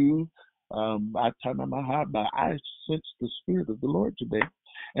encourage you. I sense the Spirit of the Lord today.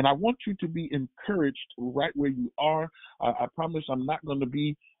 And I want you to be encouraged right where you are. I promise I'm not going to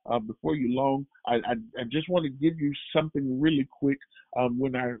be before you long. I just want to give you something really quick.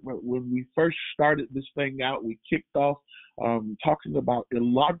 When we first started this thing out, we kicked off talking about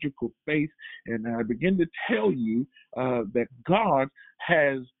illogical faith, and I began to tell you that God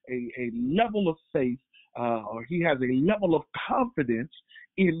has a level of faith, or He has a level of confidence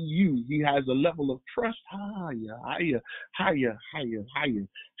in you. He has a level of trust. Higher. He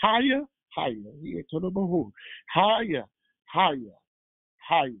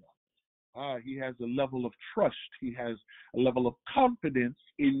has a level of trust. He has a level of confidence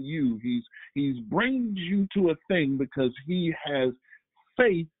in you. He's brings you to a thing because He has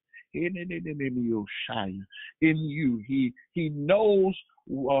faith in you. He knows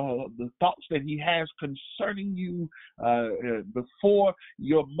the thoughts that He has concerning you before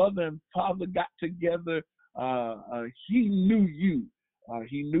your mother and father got together. He knew you.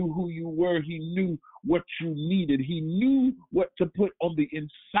 He knew who you were. He knew what you needed. He knew what to put on the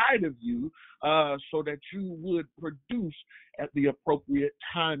inside of you so that you would produce at the appropriate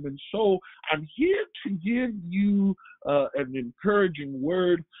time. And so I'm here to give you an encouraging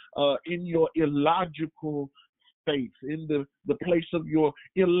word in your illogical faith, in the place of your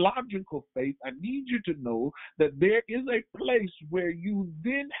illogical faith. I need you to know that there is a place where you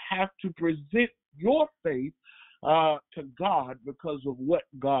then have to present your faith to God because of what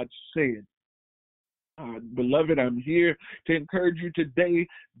God said. Beloved, I'm here to encourage you today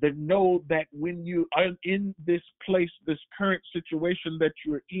to know that when you are in this place, this current situation that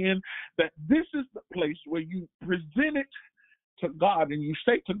you're in, that this is the place where you present it to God and you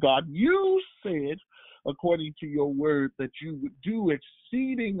say to God, you said, according to your word, that you would do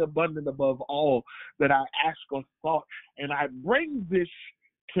exceeding abundant above all that I ask or thought, and I bring this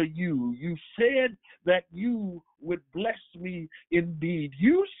to you. You said that you would bless me indeed.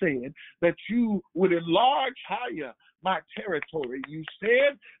 You said that you would enlarge higher my territory. You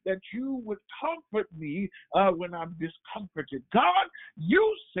said that you would comfort me when I'm discomforted. God,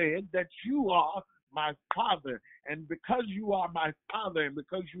 you said that you are my Father, and because you are my Father and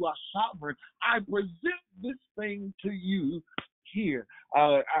because you are sovereign, I present this thing to you here.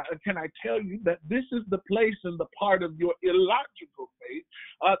 Can I tell you that this is the place and the part of your illogical faith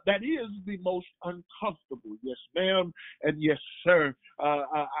that is the most uncomfortable? Yes, ma'am, and yes, sir.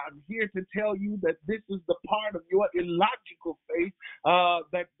 I'm here to tell you that this is the part of your illogical faith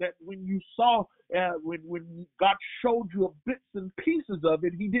that when you saw, when God showed you bits and pieces of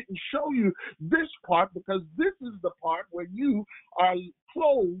it, He didn't show you this part because this is the part where you are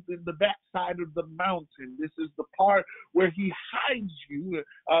clothed in the backside of the mountain. This is the part where He hides you,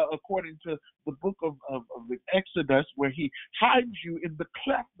 according to the book of the Exodus, where He hides you in the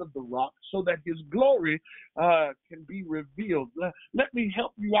cleft of the rock so that His glory can be revealed. Let me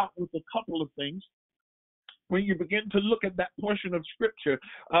help you out with a couple of things. When you begin to look at that portion of scripture,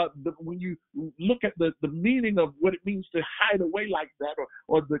 when you look at the meaning of what it means to hide away like that,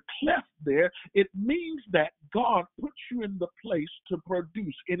 or the cleft there, it means that God puts you in the place to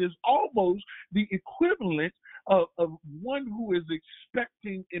produce. It is almost the equivalent of one who is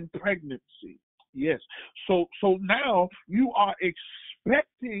expecting in pregnancy. Yes. So now you are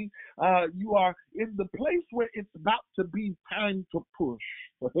expecting, you are in the place where it's about to be time to push.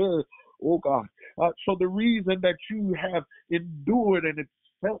 Oh God. So the reason that you have endured and it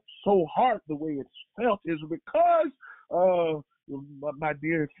felt so hard the way it's felt is because, my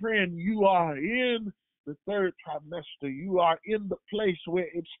dear friend, you are in the third trimester. You are in the place where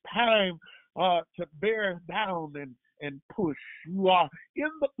it's time to bear down and push. You are in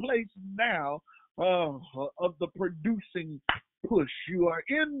the place now of the producing push. You are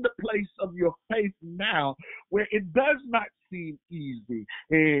in the place of your faith now where it does not seem easy.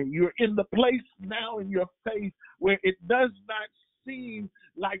 And you're in the place now in your faith where it does not seem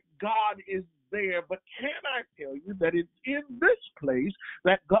like God is there. But can I tell you that it's in this place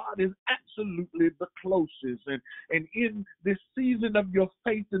that God is absolutely the closest. And in this season of your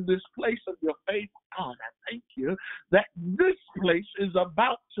faith, in this place of your faith, God, I thank you that this place is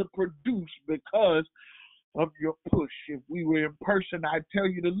about to produce because of your push. If we were in person, I'd tell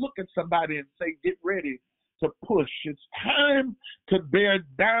you to look at somebody and say, get ready to push. It's time to bear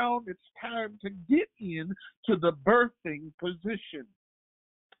down. It's time to get in to the birthing position.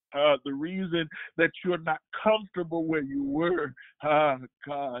 The reason that you're not comfortable where you were, God,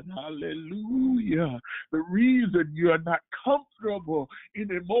 hallelujah. The reason you are not comfortable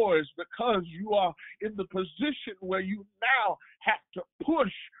anymore is because you are in the position where you now have to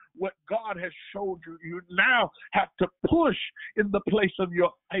push what God has showed you. You now have to push in the place of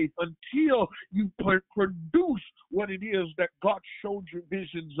your faith until you produce what it is that God showed you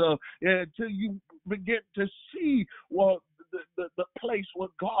visions of, until you begin to see, well, the place where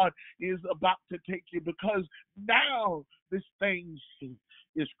God is about to take you, because now this thing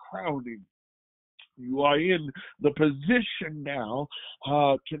is crowning. You are in the position now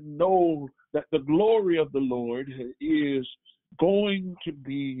to know that the glory of the Lord is going to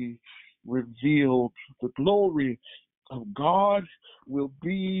be revealed. The glory of God will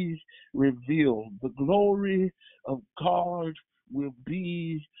be revealed. The glory of God will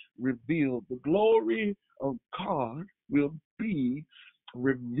be revealed. The glory of God will be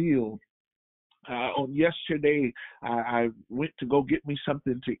revealed. On yesterday, I went to go get me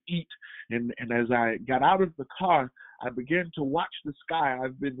something to eat, and as I got out of the car, I began to watch the sky.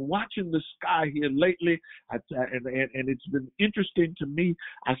 I've been watching the sky here lately, and it's been interesting to me.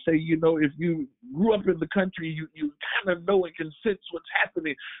 I say, you know, if you grew up in the country, you kind of know and can sense what's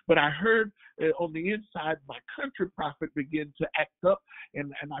happening. But I heard on the inside, my country prophet begin to act up,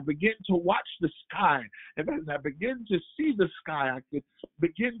 I began to watch the sky. And as I began to see the sky, I could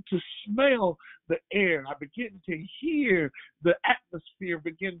begin to smell the air. I began to hear the atmosphere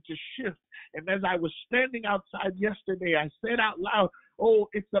begin to shift. And as I was standing outside yesterday, I said out loud, oh,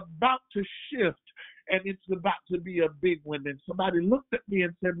 it's about to shift. And it's about to be a big one. And somebody looked at me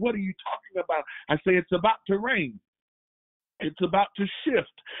and said, what are you talking about? I say, it's about to rain. It's about to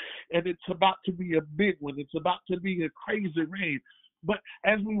shift, and it's about to be a big one. It's about to be a crazy rain. But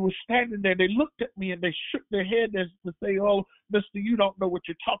as we were standing there, they looked at me and they shook their head as to say, oh, mister, you don't know what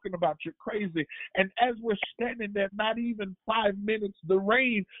you're talking about. You're crazy. And as we're standing there, not even 5 minutes, the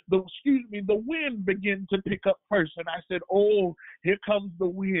wind began to pick up first. And I said, oh, here comes the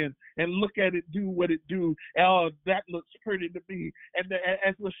wind. And look at it do what it do. Oh, that looks pretty to me. And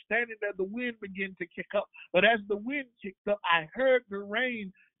as we're standing there, the wind began to kick up. But as the wind kicked up, I heard the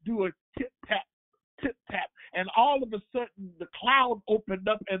rain do a tip-tap, tip-tap, and all of a sudden the cloud opened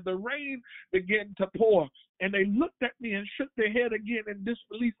up and the rain began to pour. And they looked at me and shook their head again in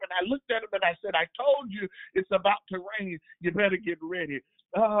disbelief. And I looked at them and I said, I told you it's about to rain. You better get ready.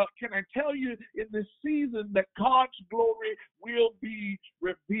 Can I tell you in this season that God's glory will be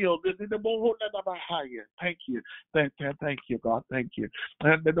revealed? Thank you. Thank you, God. Thank you.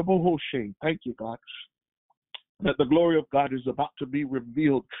 And thank you, God. That the glory of God is about to be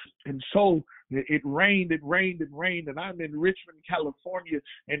revealed. And so it rained, and I'm in Richmond, California,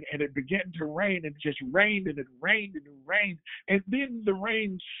 and it began to rain, and just rained, and it rained, and then the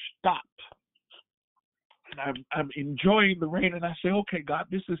rain stopped. And I'm enjoying the rain, and I say, okay, God,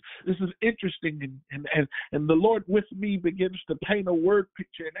 this is interesting, and the Lord with me begins to paint a word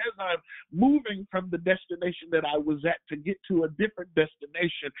picture. And as I'm moving from the destination that I was at to get to a different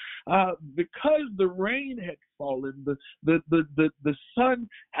destination, because the rain had fallen, the sun,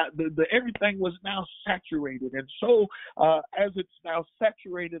 everything was now saturated, and so as it's now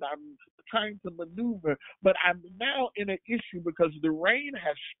saturated, I'm trying to maneuver, but I'm now in an issue because the rain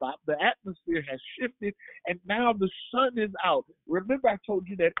has stopped, the atmosphere has shifted, and now the sun is out. Remember, I told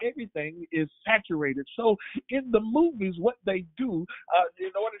you that everything is saturated. So in the movies, what they do,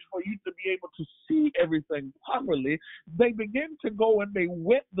 in order for you to be able to see everything properly, they begin to go and they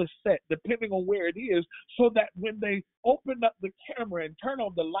wet the set, depending on where it is, so that when they open up the camera and turn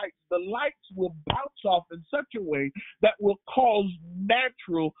on the lights will bounce off in such a way that will cause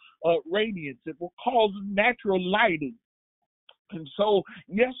natural radiance. It will cause natural lighting. And so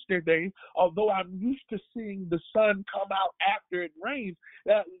yesterday, although I'm used to seeing the sun come out after it rains,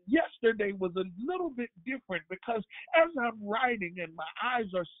 yesterday was a little bit different because as I'm riding and my eyes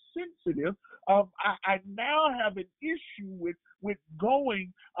are sensitive, I now have an issue with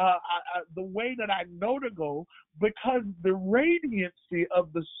going the way that I know to go because the radiancy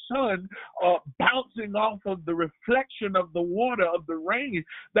of the sun bouncing off of the reflection of the water of the rain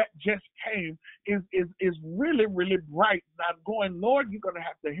that just came is really, really bright. And I'm going, Lord, you're going to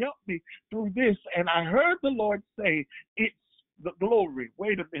have to help me through this. And I heard the Lord say, it's the glory.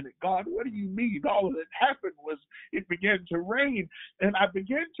 Wait a minute, God, what do you mean? All that happened was it began to rain. And I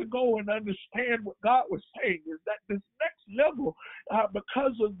began to go and understand what God was saying is that this next level,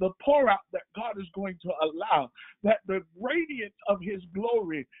 because of the pour out that God is going to allow, that the radiance of his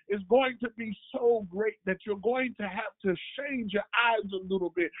glory is going to be so great that you're going to have to change your eyes a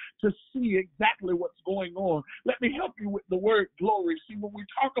little bit to see exactly what's going on. Let me help you with the word glory. See, when we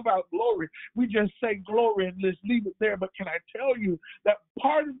talk about glory, we just say glory and let's leave it there. But can I tell you that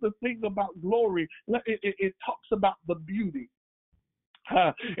part of the thing about glory, it talks about the beauty.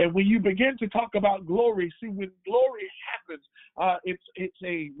 And when you begin to talk about glory, see, when glory happens, it's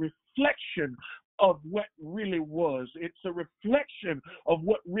a reflection of what really was. It's a reflection of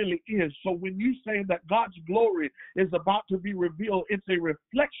what really is. So when you say that God's glory is about to be revealed, it's a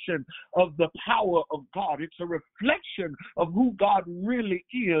reflection of the power of God. It's a reflection of who God really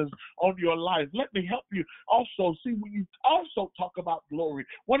is on your life. Let me help you also. See, when you also talk about glory,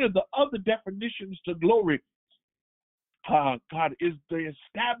 one of the other definitions to glory, God, is the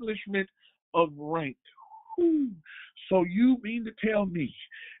establishment of rank. So you mean to tell me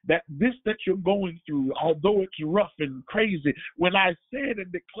that this that you're going through, although it's rough and crazy, when I said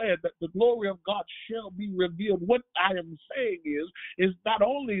and declared that the glory of God shall be revealed, what I am saying is not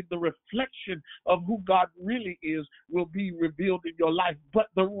only the reflection of who God really is will be revealed in your life, but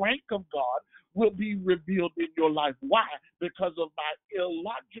the rank of God will be revealed in your life. Why? Because of my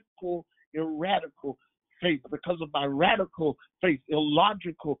illogical, radical faith, because of my radical faith,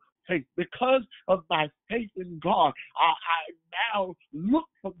 illogical faith, because of my faith in God, I now look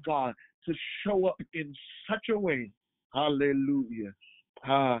for God to show up in such a way. Hallelujah.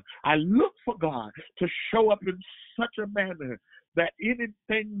 I look for God to show up in such a manner that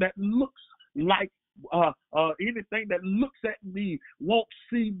anything that looks like anything that looks at me won't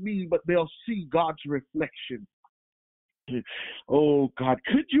see me, but they'll see God's reflection. Oh God,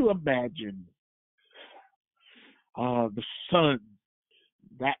 could you imagine the sun,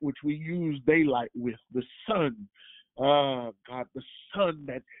 that which we use daylight with, the sun, God, the sun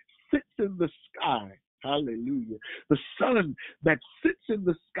that sits in the sky. Hallelujah. The sun that sits in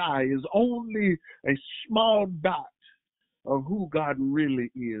the sky is only a small dot of who God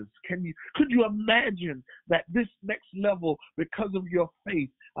really is. Could you imagine that this next level, because of your faith,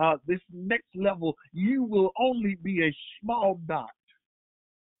 this next level, you will only be a small dot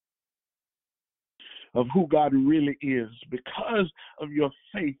of who God really is because of your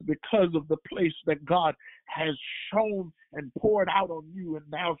faith, because of the place that God has shown and poured out on you and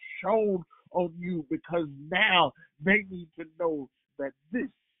now shown on you, because now they need to know that this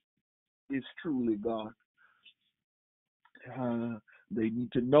is truly God. They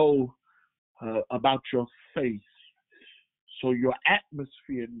need to know about your faith. So your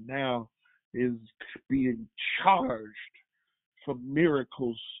atmosphere now is being charged for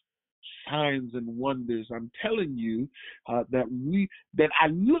miracles, signs, and wonders. I'm telling you that I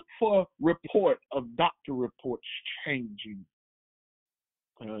look for report of doctor reports changing.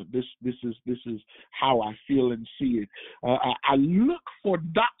 This is how I feel and see it. I look for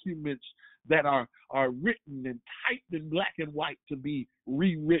documents that are written and typed in black and white to be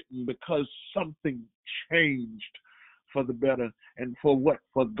rewritten because something changed for the better, and for what?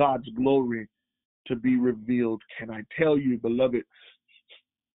 For God's glory to be revealed. Can I tell you, beloved,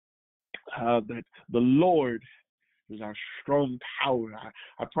 that the Lord is our strong tower.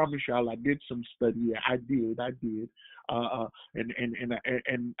 I promise y'all, I did some study. I did.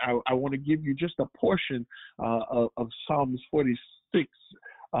 And I want to give you just a portion of Psalms 46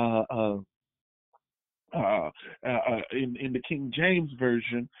 in the King James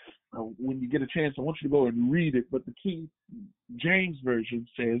Version. When you get a chance, I want you to go and read it. But the King James Version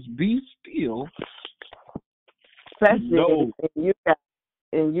says, "Be still." Especially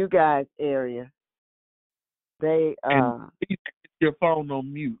in you guys area. They and please keep your phone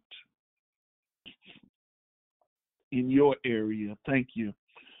on mute in your area. Thank you.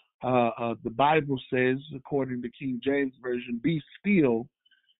 The Bible says, according to King James Version, "Be still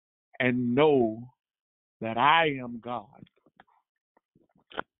and know that I am God."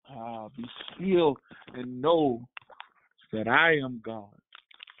 Be still and know that I am God.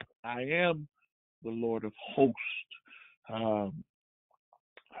 I am the Lord of hosts. God,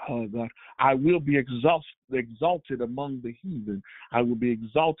 I will be exalted among the heathen. I will be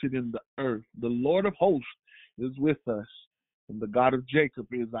exalted in the earth. The Lord of hosts is with us, and the God of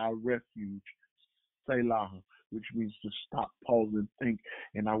Jacob is our refuge. Selah, which means to stop, pause, and think.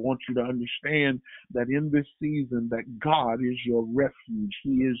 And I want you to understand that in this season that God is your refuge.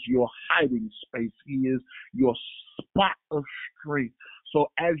 He is your hiding space. He is your spot of strength.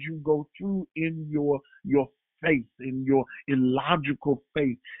 So as you go through in your faith, in your illogical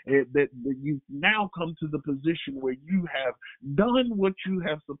faith, that you've now come to the position where you have done what you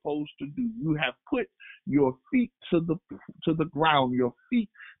have supposed to do. You have put your feet to the ground, your feet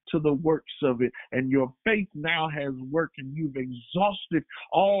to the works of it, and your faith now has worked, and you've exhausted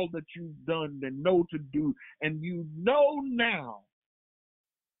all that you've done and know to do, and you know now,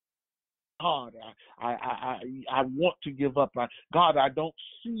 God, I want to give up. God, I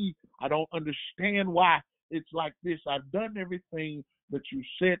don't understand why it's like this. I've done everything that you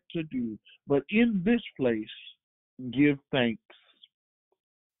said to do, but in this place, give thanks,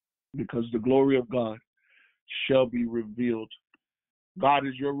 because the glory of God shall be revealed. God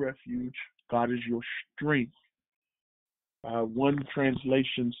is your refuge. God is your strength. One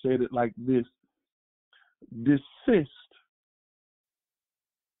translation said it like this: desist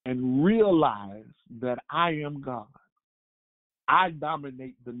and realize that I am God. I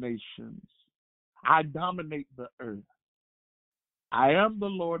dominate the nations. I dominate the earth. I am the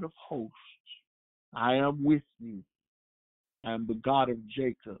Lord of hosts. I am with you. I am the God of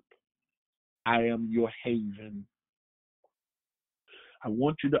Jacob. I am your haven. I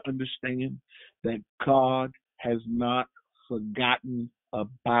want you to understand that God has not forgotten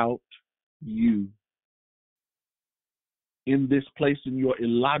about you. In this place, in your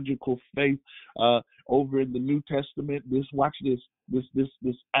illogical faith, over in the New Testament, watch this.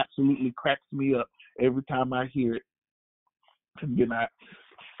 This absolutely cracks me up every time I hear it. Again,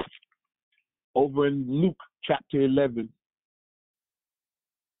 over in Luke chapter 11,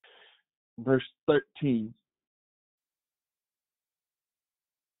 verse 13.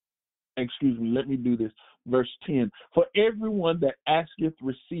 Excuse me, let me do this. Verse 10. For everyone that asketh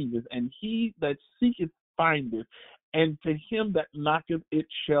receiveth, and he that seeketh findeth, and to him that knocketh it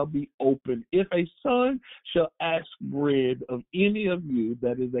shall be opened. If a son shall ask bread of any of you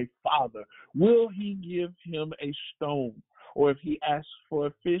that is a father, will he give him a stone? Or if he asks for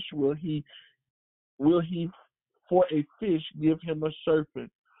a fish, will he for a fish give him a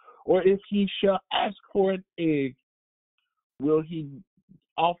serpent? Or if he shall ask for an egg, will he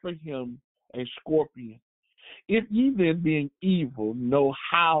offer him a scorpion? If ye then, being evil, know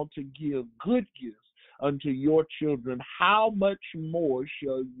how to give good gifts unto your children, how much more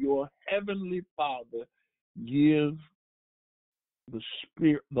shall your heavenly Father give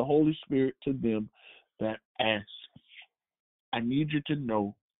the Holy Spirit to them that ask? I need you to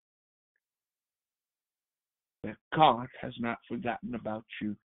know that God has not forgotten about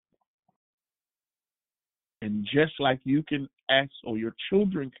you. And just like you can ask, or your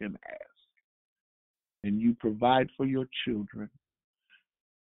children can ask, and you provide for your children.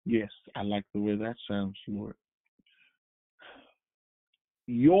 Yes, I like the way that sounds, Lord.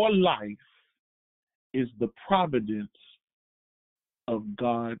 Your life is the providence of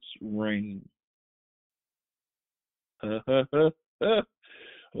God's reign.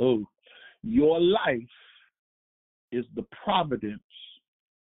 Oh, your life is the providence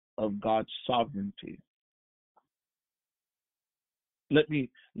of God's sovereignty. Let me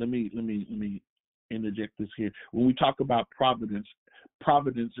interject this here. When we talk about providence,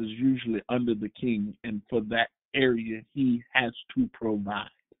 providence is usually under the king, and for that area, he has to provide.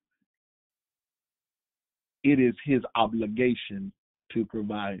 It is his obligation to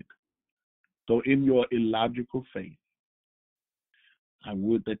provide. So in your illogical faith, I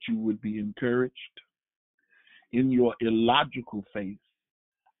would that you would be encouraged. In your illogical faith,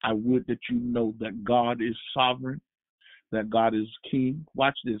 I would that you know that God is sovereign, that God is king.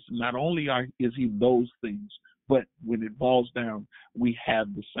 Watch this. Not only is he those things, but when it boils down, we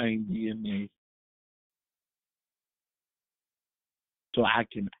have the same DNA. So I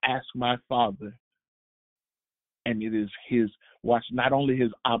can ask my Father, and it is his, watch, not only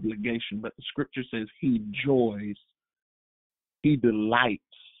his obligation, but the scripture says he joys, he delights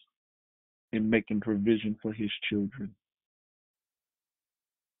in making provision for his children.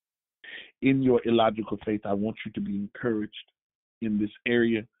 In your illogical faith, I want you to be encouraged in this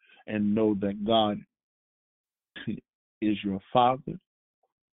area and know that God is your Father,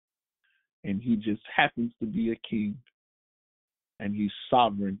 and he just happens to be a king, and he's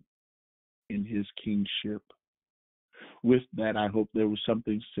sovereign in his kingship. With that, I hope there was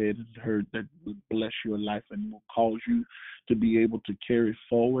something said and heard that would bless your life and will cause you to be able to carry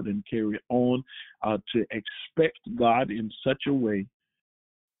forward and carry on, to expect God in such a way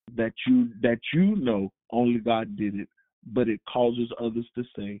that you know only God did it, but it causes others to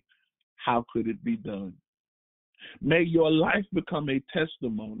say, how could it be done? May your life become a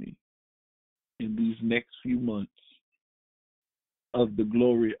testimony in these next few months of the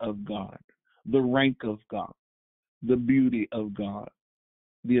glory of God, the rank of God, the beauty of God,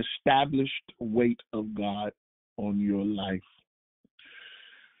 the established weight of God on your life.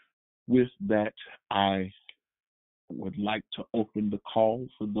 With that, I would like to open the call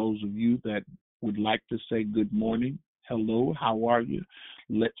for those of you that would like to say good morning. Hello, how are you?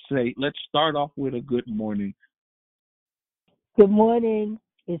 Let's start off with a good morning. Good morning.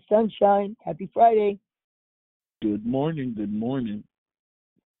 It's sunshine. Happy Friday. Good morning. Good morning.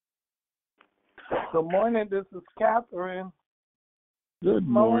 Good morning. This is Catherine. Good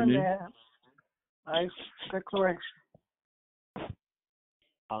morning. Nice declaration.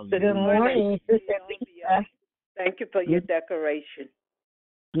 Good morning. Thank you for your decoration.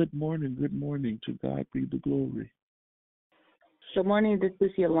 Good morning. Good morning. To God be the glory. Good morning. This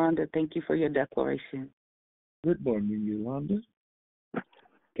is Yolanda. Thank you for your declaration. Good morning, Yolanda.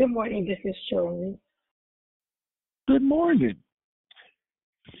 Good morning. This is Shirley. Good morning.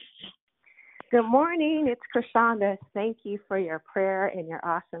 Good morning. It's Krishanda. Thank you for your prayer and your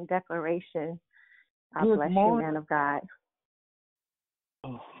awesome declaration. God bless you, man of God.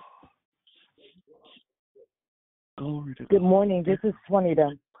 Oh. Glory to God. Good morning. This is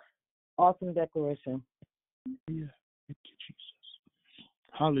Juanita. Awesome declaration. Yeah. Thank you, Jesus.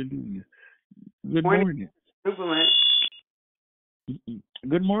 Hallelujah. Good morning. Jubilant.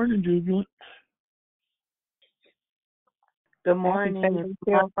 Good morning, Jubilant. Good morning.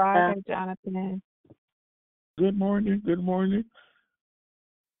 It's Friday, Jonathan. Good morning. Good morning.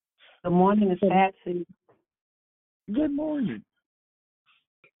 Good morning. It's Patsy. Good morning.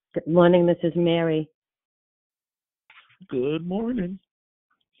 Good morning. This is Mary. Good morning.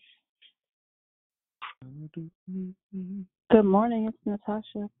 Good morning, it's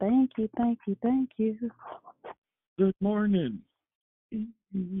Natasha. Thank you, thank you, thank you. Good morning.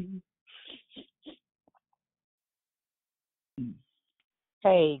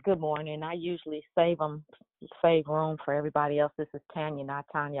 Hey, good morning. I usually save room for everybody else. This is Tanya, not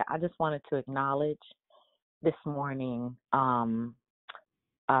Tanya. I just wanted to acknowledge this morning uh,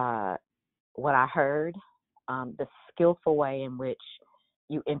 what I heard, the skillful way in which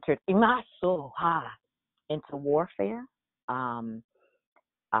you entered into warfare. Um,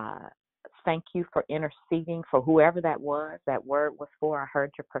 uh, Thank you for interceding for whoever that was. That word was for. I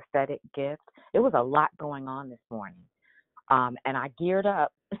heard your prophetic gift. It was a lot going on this morning. And I geared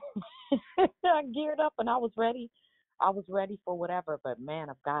up. I geared up and I was ready. I was ready for whatever, but man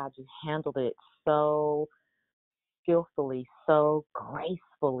of God, you handled it so skillfully, so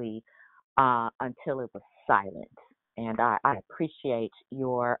gracefully, until it was silent. And I appreciate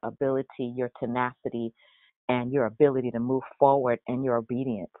your ability, your tenacity, and your ability to move forward and your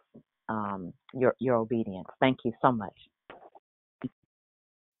obedience. Your obedience. Thank you so much.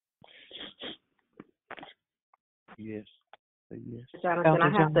 Yes. Yes. Jonathan, I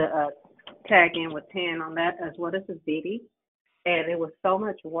have to tag in with 10 on that as well. This is Dee Dee. And it was so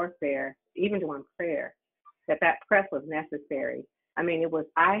much warfare, even during prayer, that press was necessary. I mean, it was,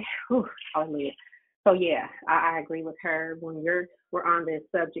 hallelujah. So yeah, I agree with her when we're on this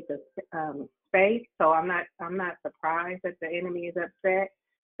subject of faith. So I'm not surprised that the enemy is upset.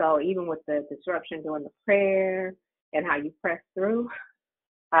 So even with the disruption during the prayer and how you press through,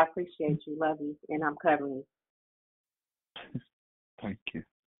 I appreciate you, love you, and I'm covering you. Thank you.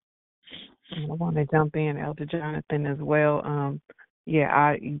 I want to jump in, Elder Jonathan, as well.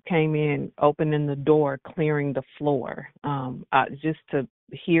 You came in opening the door, clearing the floor, just to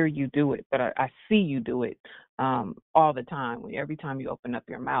hear you do it. But I see you do it all the time, every time you open up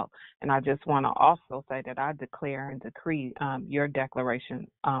your mouth. And I just want to also say that I declare and decree your declaration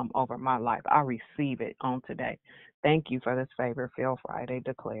over my life. I receive it on today. Thank you for this favor. Feel Friday,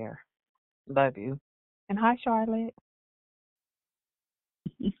 declare. Love you. And hi, Charlotte.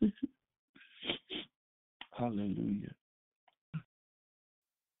 Hallelujah.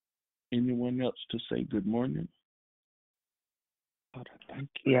 Anyone else to say good morning? Thank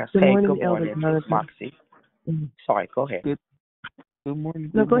you. Yes. Good Hey, morning, good Elder morning. It's Jonathan. Moxie. Sorry, go ahead. Good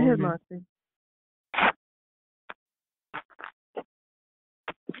morning. No, Good go morning. ahead, Moxie.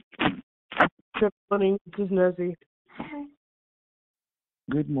 Good morning. This is Nezzy.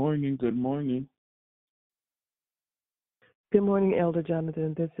 Good morning. Good morning. Good morning, Elder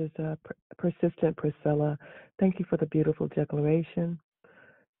Jonathan. This is Persistent Priscilla. Thank you for the beautiful declaration.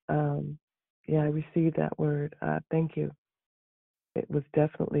 I received that word. Thank you. It was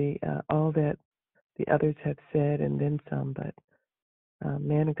definitely all that the others had said and then some, but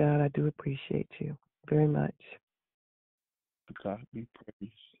man of God, I do appreciate you very much. To God be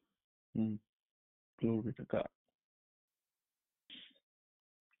praised. Glory to God.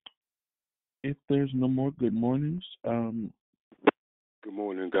 If there's no more good mornings, Good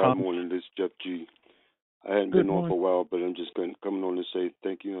morning, God morning. This is Jeff G. I hadn't been on for a while, but I'm just coming on to say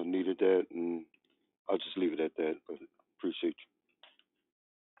thank you. I needed that, and I'll just leave it at that. But appreciate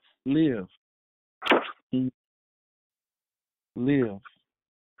you. Live. Live.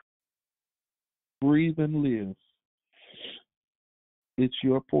 Breathe and live. It's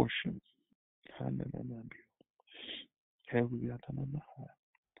your portion.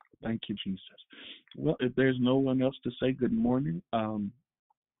 Thank you, Jesus. Well, if there's no one else to say good morning,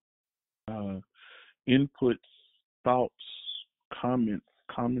 inputs, thoughts, comments,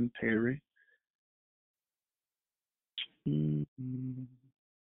 commentary. To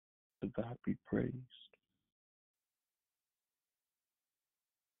God be praised.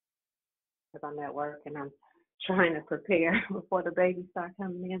 I'm at work and I'm trying to prepare before the baby starts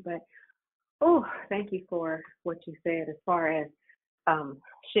coming in. But thank you for what you said as far as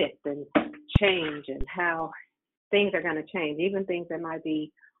shift and change and how things are going to change, even things that might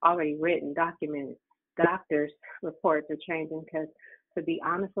be already written, documented. Doctors' reports are changing because, to be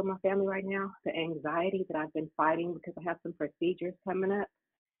honest with my family right now, the anxiety that I've been fighting because I have some procedures coming up,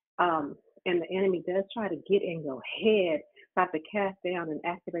 and the enemy does try to get in your head, so I have to cast down and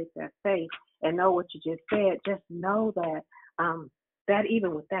activate that faith and know what you just said. Just know that that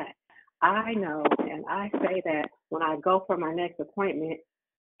even with that, I know and I say that when I go for my next appointment,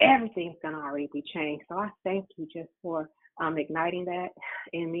 everything's going to already be changed. So I thank you just for igniting that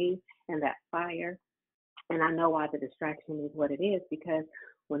in me and that fire. And I know why the distraction is what it is, because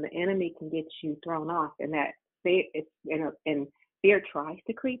when the enemy can get you thrown off and that fear, and fear tries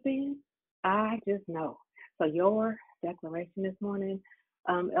to creep in, I just know. So your declaration this morning,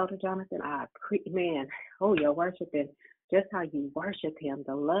 Elder Jonathan, you're worshiping. Just how you worship him,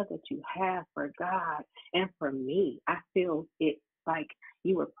 the love that you have for God and for me, I feel it like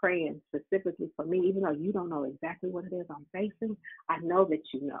you were praying specifically for me, even though you don't know exactly what it is I'm facing. I know that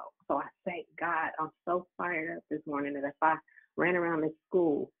you know. So I thank God. I'm so fired up this morning that if I ran around this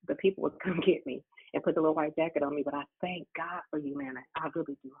school, the people would come get me and put the little white jacket on me. But I thank God for you, man. I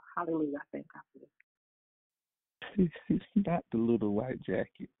really do. Hallelujah. I thank God for you. Not the little white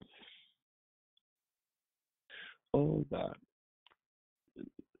jacket. Oh, God.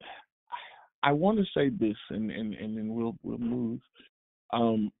 I want to say this, and then we'll move.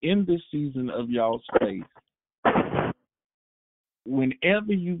 In this season of y'all's faith,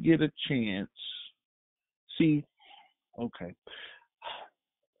 whenever you get a chance, see, okay,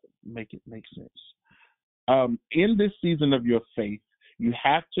 make it make sense. In this season of your faith, you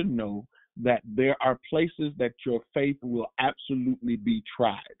have to know that there are places that your faith will absolutely be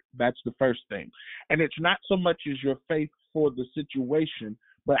tried. That's the first thing. And it's not so much as your faith for the situation,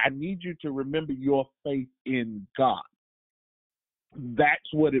 but I need you to remember your faith in God.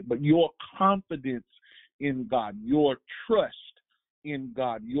 That's what but your confidence in God, your trust in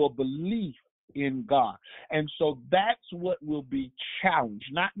God, your belief in God. And so that's what will be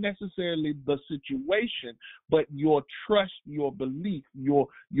challenged, not necessarily the situation, but your trust, your belief, your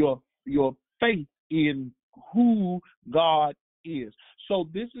faith in who God is. So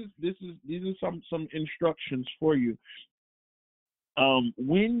these are some instructions for you.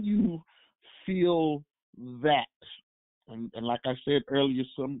 When you feel that, and like I said earlier,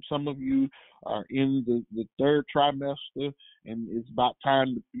 some of you are in the third trimester, and it's about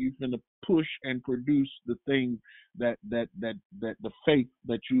time that you're going to push and produce the thing that the faith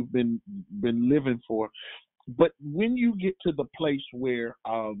that you've been living for. But when you get to the place where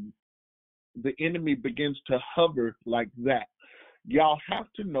the enemy begins to hover like that, y'all have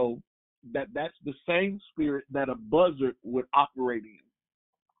to know that that's the same spirit that a buzzard would operate in.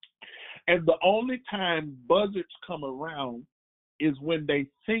 And the only time buzzards come around is when they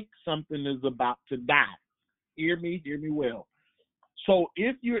think something is about to die. Hear me well. So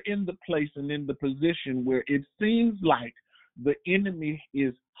if you're in the place and in the position where it seems like the enemy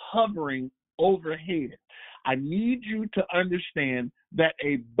is hovering overhead, I need you to understand that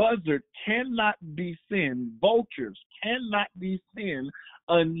a buzzard cannot be seen, vultures cannot be seen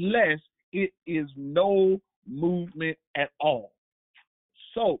unless it is no movement at all.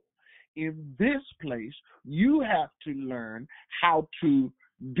 So in this place, you have to learn how to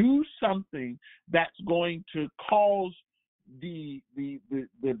do something that's going to cause the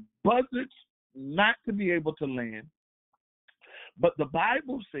buzzards not to be able to land. But the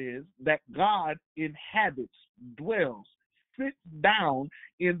Bible says that God inhabits, dwells, sits down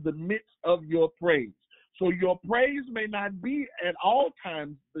in the midst of your praise. So your praise may not be at all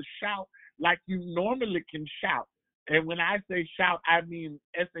times the shout like you normally can shout. And when I say shout, I mean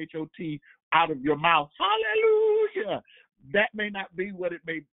S-H-O-T, out of your mouth. Hallelujah. That may not be what it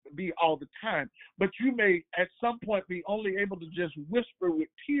may be all the time, but you may at some point be only able to just whisper with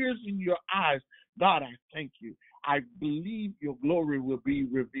tears in your eyes, God, I thank you. I believe your glory will be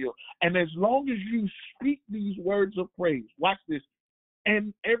revealed. And as long as you speak these words of praise, watch this,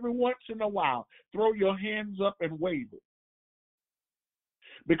 and every once in a while, throw your hands up and wave it.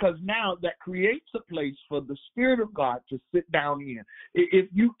 Because now that creates a place for the Spirit of God to sit down in. If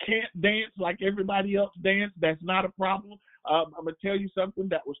you can't dance like everybody else dance, that's not a problem. I'm going to tell you something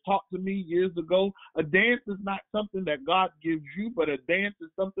that was taught to me years ago. A dance is not something that God gives you, but a dance is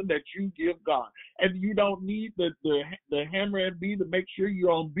something that you give God. And you don't need the hammer and beat to make sure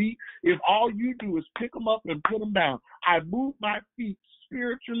you're on beat. If all you do is pick them up and put them down, I move my feet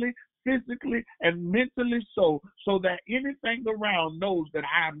spiritually, physically, and mentally so that anything around knows that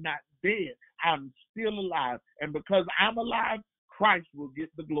I'm not dead. I'm still alive. And because I'm alive, Christ will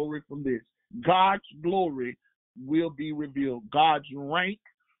get the glory from this. God's glory will be revealed. God's rank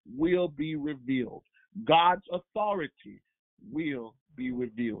will be revealed. God's authority will be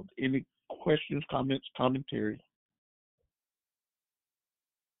revealed. Any questions, comments, commentary?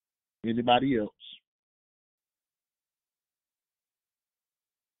 Anybody else?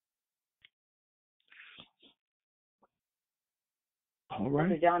 All right.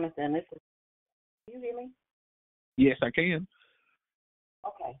 Brother Jonathan, can you hear me? Yes, I can.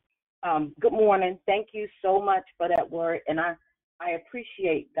 Okay. Good morning. Thank you so much for that word. And I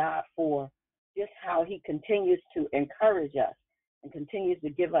appreciate God for just how he continues to encourage us and continues to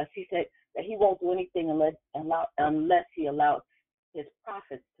give us. He said that he won't do anything unless he allows his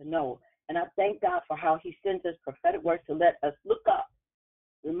prophets to know. And I thank God for how he sends us prophetic words to let us look up.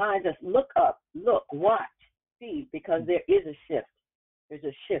 Reminds us, look up, look, watch, see, because there is a shift. There's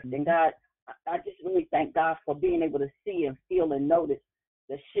a shift. And God, I just really thank God for being able to see and feel and notice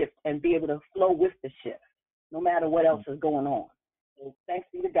the shift and be able to flow with the shift, no matter what else is going on. Thanks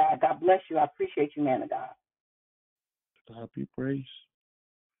be to God. God bless you. I appreciate you, man of God. God be praised.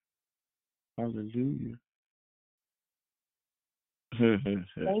 Hallelujah.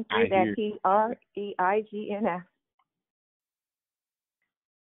 Thank I you that hear. he REIGNS.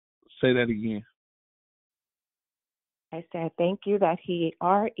 Say that again. I said thank you that he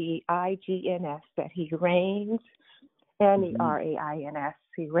REIGNS, that he reigns, and he RAINS,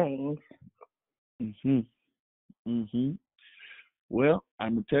 he reigns. Well,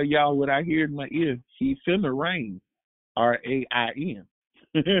 I'm gonna tell y'all what I hear in my ear. He finna rain. RAIN.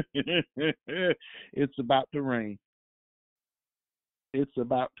 It's about to rain. It's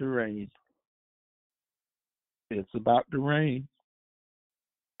about to rain. It's about to rain.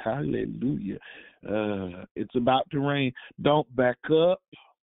 Hallelujah. It's about to rain. Don't back up.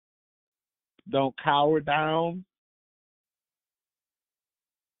 Don't cower down.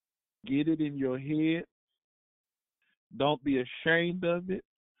 Get it in your head. Don't be ashamed of it.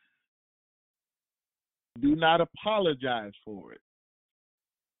 Do not apologize for it.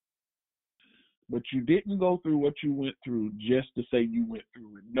 But you didn't go through what you went through just to say you went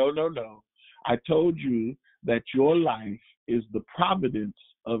through it. No, no, no. I told you that your life is the providence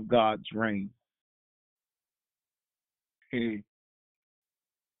of God's reign. Hey.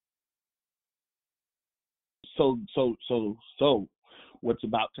 So what's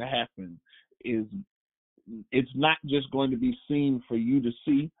about to happen is it's not just going to be seen for you to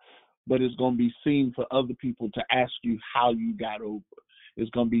see, but it's going to be seen for other people to ask you how you got over. It's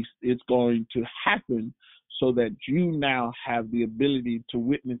going to happen so that you now have the ability to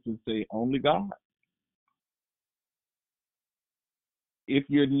witness and say, only God. If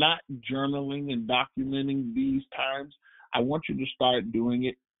you're not journaling and documenting these times, I want you to start doing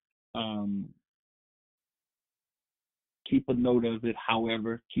it. Keep a note of it.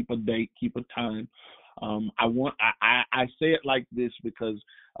 However, keep a date, keep a time. I say it like this because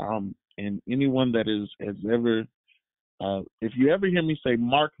and anyone that has ever if you ever hear me say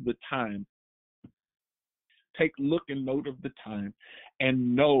mark the time, look and note of the time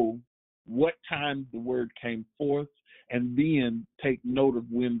and know what time the word came forth, and then take note of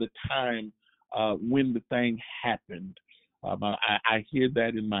when the time when the thing happened. I hear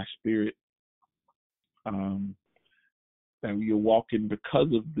that in my spirit. That you're walking,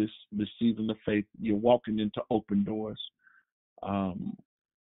 because of this season of faith, you're walking into open doors.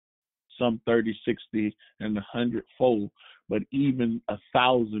 Some 30, 60, and 100-fold, but even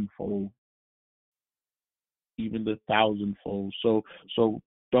 1,000-fold. Even the 1,000-fold. So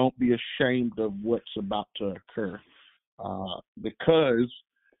don't be ashamed of what's about to occur, because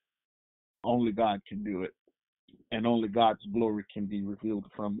only God can do it, and only God's glory can be revealed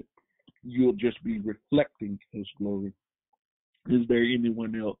from it. You'll just be reflecting His glory. Is there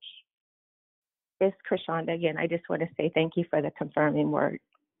anyone else? It's Krishanda again. I just want to say thank you for the confirming word.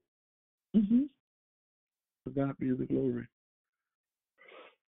 To God be the glory.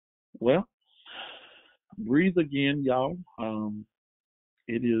 Well, breathe again, y'all.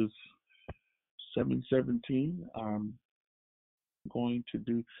 It is 7:17. I'm going to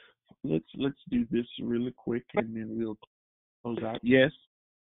do. Let's do this really quick, and then we'll close out. Yes.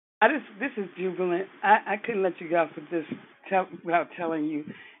 This is Jubilant. I couldn't let you go for this without telling you.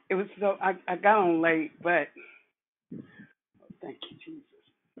 It was so I got on late, but thank you, Jesus.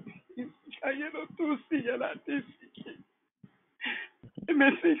 I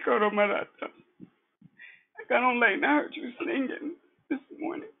got on late and I heard you singing this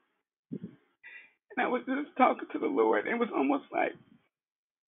morning, and I was just talking to the Lord. It was almost like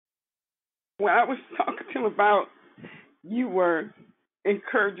when I was talking to Him about, you were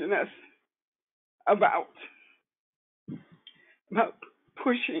encouraging us about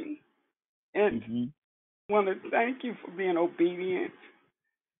pushing, and want to thank you for being obedient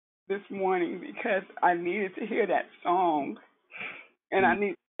this morning, because I needed to hear that song, and I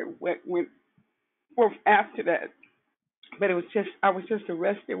needed to hear what went forth after that. But I was just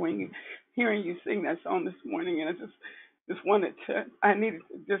arrested hearing you sing that song this morning, and I just wanted to. I needed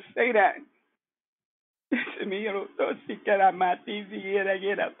to just say that. To me, si que era matiz y era que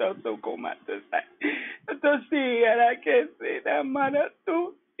era todo como antes. Entonces sí, era que se da mala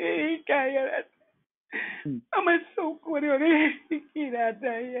tú y que era. I'm so good at it.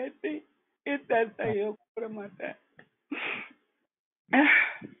 It's a for my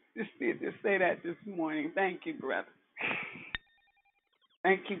Just say that this morning. Thank you, brother.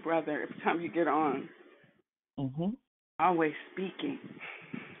 Thank you, brother. Every time you get on, always speaking.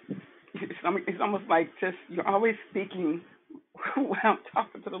 It's almost like just you're always speaking what I'm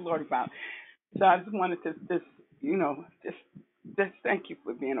talking to the Lord about. So I just wanted to just thank you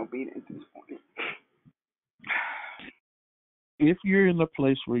for being obedient this morning. if you're in a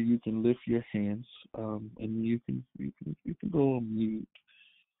place where you can lift your hands, and you can go on mute,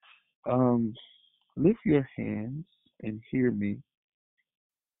 lift your hands and hear me.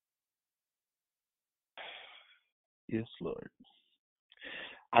 Yes, Lord.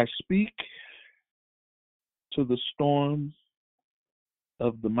 I speak to the storm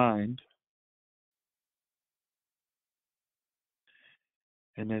of the mind,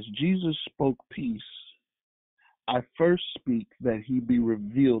 and as Jesus spoke peace, I first speak that he be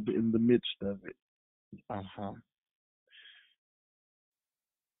revealed in the midst of it.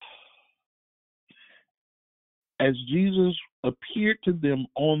 As Jesus appeared to them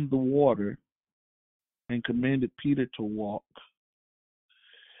on the water and commanded Peter to walk,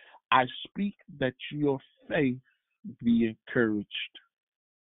 I speak that your faith be encouraged.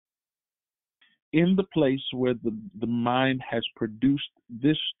 In the place where the mind has produced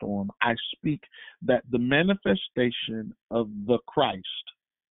this storm, I speak that the manifestation of the Christ,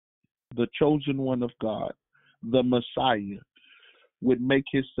 the chosen one of God, the Messiah, would make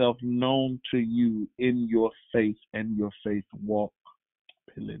himself known to you in your faith and your faith walk.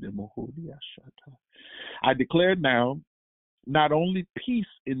 I declare now not only peace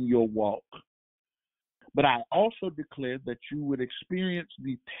in your walk, but I also declare that you would experience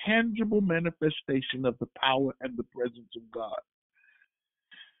the tangible manifestation of the power and the presence of God,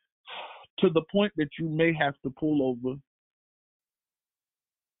 to the point that you may have to pull over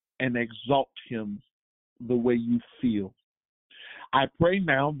and exalt him the way you feel. I pray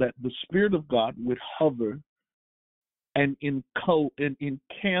now that the Spirit of God would hover and encamp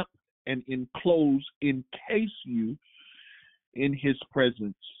and encase you in his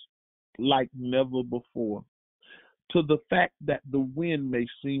presence like never before, to the fact that the wind may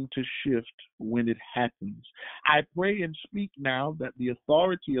seem to shift when it happens. I pray and speak now that the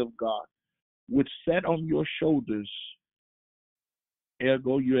authority of God would set on your shoulders.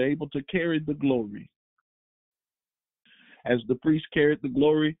 Ergo, you're able to carry the glory. As the priest carried the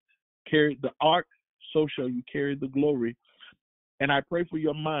glory, carried the ark, so shall you carry the glory. And I pray for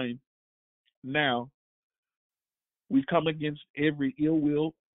your mind now. We come against every ill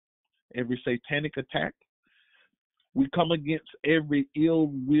will, every satanic attack. We come against every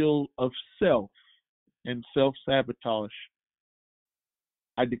ill will of self and self-sabotage.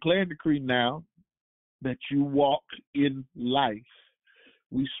 I declare and decree now that you walk in life.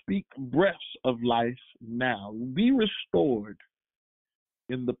 We speak breaths of life now. Be restored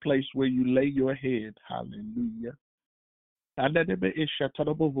in the place where you lay your head. Hallelujah. Be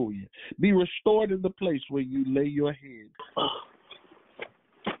restored in the place where you lay your head.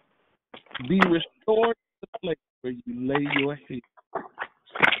 Be restored in the place where you lay your head.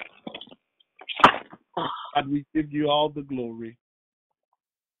 God, we give you all the glory.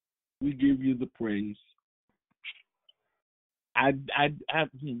 We give you the praise. I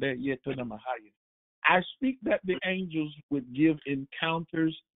speak that the angels would give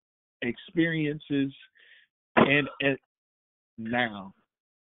encounters, experiences, and now.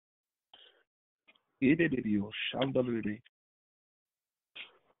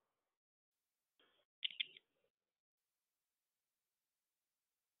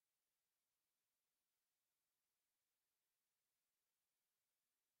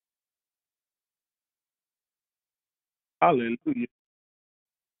 Hallelujah.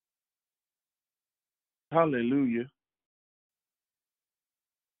 Hallelujah.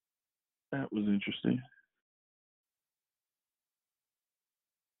 That was interesting.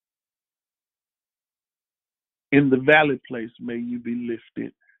 In the valley place, may you be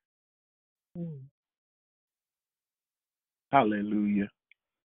lifted. Hallelujah.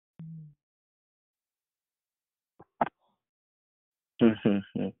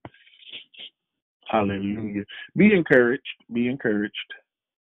 Hallelujah. Be encouraged. Be encouraged.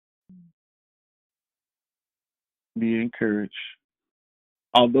 Be encouraged.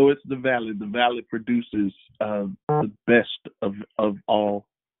 Although it's the valley produces the best of all.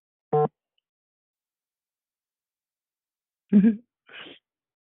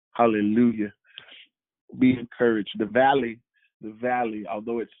 Hallelujah. Be encouraged. The valley,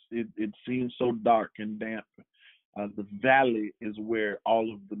 although it seems so dark and damp, the valley is where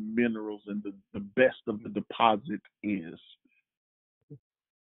all of the minerals and the best of the deposit is.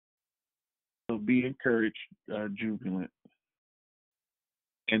 So be encouraged, Jubilant.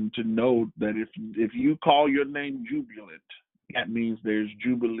 And to know that if you call your name Jubilant, that means there's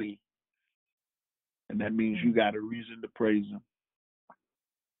Jubilee. And that means you got a reason to praise him.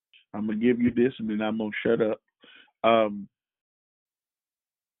 I'm going to give you this and then I'm going to shut up.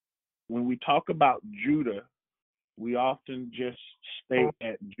 When we talk about Judah, we often just state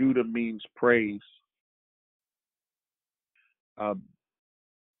that Judah means praise. But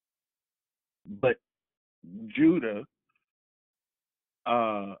Judah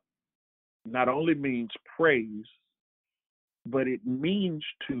not only means praise, but it means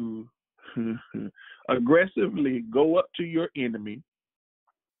to aggressively go up to your enemy,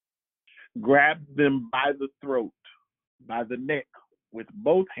 grab them by the throat, by the neck with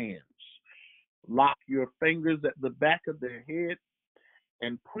both hands, lock your fingers at the back of their head,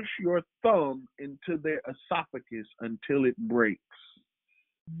 and push your thumb into their esophagus until it breaks.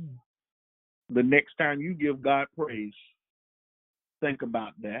 The next time you give God praise, think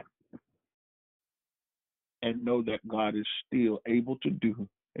about that and know that God is still able to do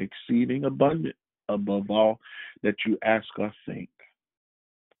exceeding abundant above all that you ask or think.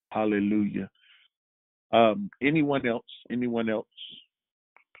 Hallelujah. Anyone else? Anyone else?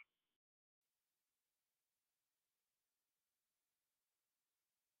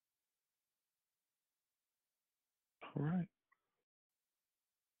 All right.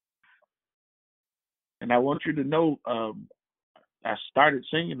 And I want you to know, I started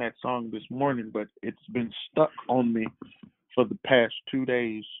singing that song this morning, but it's been stuck on me for the past 2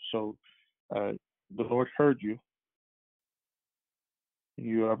 days. So the Lord heard you.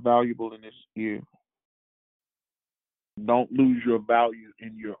 You are valuable in His ear. Don't lose your value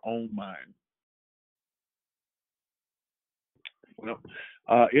in your own mind. Well,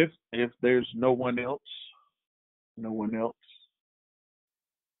 if there's no one else,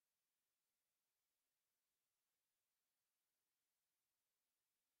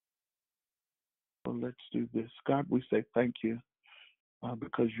 well, let's do this. God, we say thank you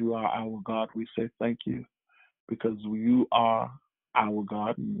because you are our God. We say thank you because you are our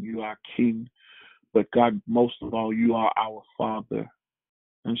God and you are King. But God, most of all, you are our Father.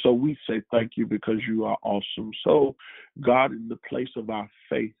 And so we say thank you because you are awesome. So, God, in the place of our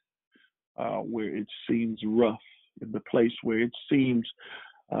faith, where it seems rough, in the place where it seems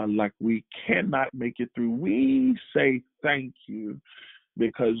like we cannot make it through, we say thank you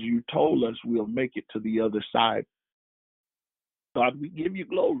because you told us we'll make it to the other side. God, we give you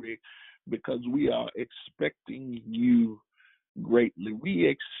glory because we are expecting you greatly. We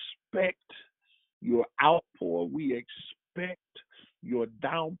expect your outpour. We expect your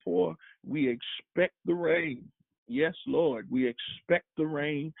downpour. We expect the rain. Yes, Lord, we expect the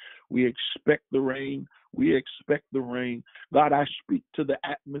rain. We expect the rain. We expect the rain. God, I speak to the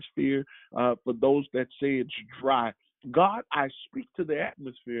atmosphere for those that say it's dry. God, I speak to the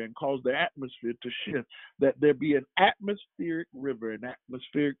atmosphere and cause the atmosphere to shift, that there be an atmospheric river, an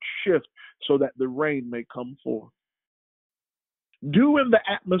atmospheric shift so that the rain may come forth. Do in the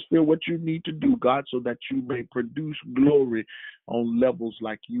atmosphere what you need to do, God, so that you may produce glory on levels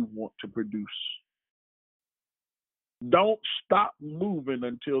like you want to produce. Don't stop moving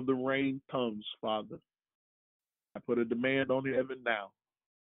until the rain comes, Father. I put a demand on heaven now.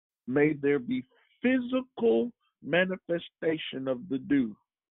 May there be physical manifestation of the dew,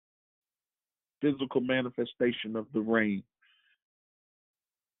 physical manifestation of the rain.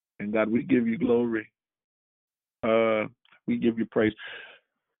 And God, we give you glory. We give you praise.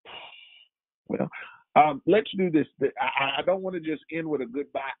 Well, let's do this. I don't want to just end with a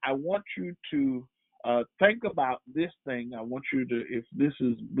goodbye. I want you to think about this thing. I want you to, if this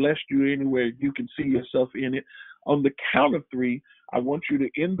has blessed you anywhere, you can see yourself in it. On the count of 3, I want you to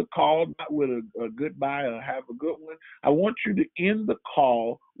end the call, not with a goodbye or have a good one. I want you to end the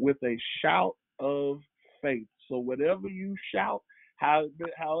call with a shout of faith. So whatever you shout,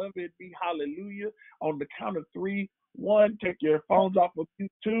 however it be, hallelujah. On the count of 3, 1, take your phones off of you,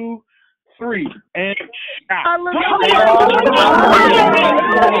 2, 3, and shout.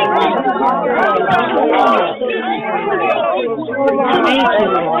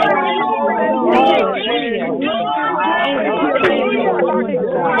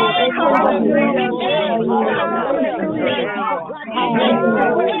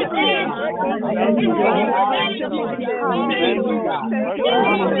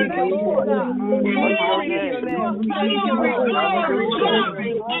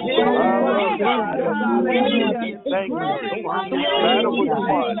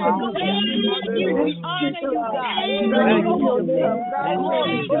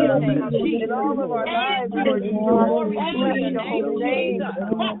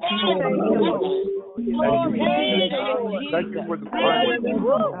 Thank you for the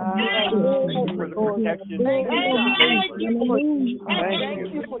protection. Thank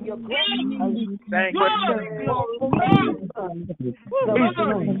you for your grace. Thank you.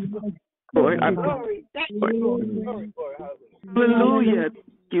 Hallelujah.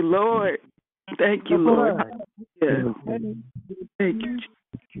 Thank you, Lord. Thank you, Lord. Yes. Thank you.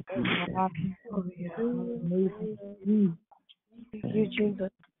 Thank you, Jesus.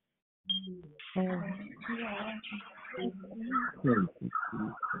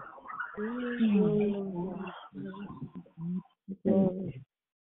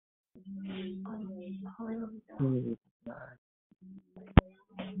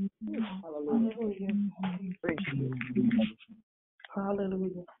 Hallelujah.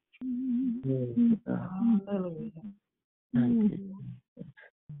 Hallelujah. Hallelujah.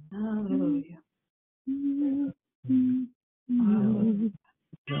 Hallelujah. Hallelujah.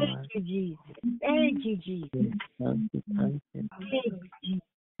 Thank you, Jesus. Thank you, Jesus. Thank you, Jesus.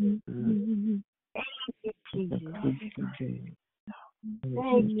 Thank you, Jesus.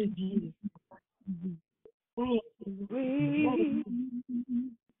 Thank you, Jesus. Thank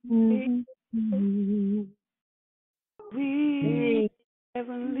you. We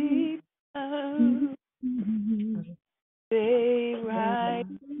heavenly love, stay right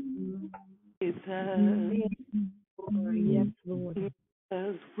with us. Yes, Lord.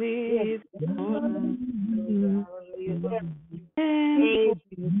 Us Yes, with Lord. us. Hallelujah. And Thank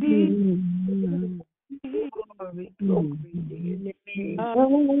you. Glory, glory to your name.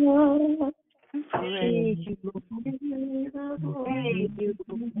 Thank you, Lord. Thank you,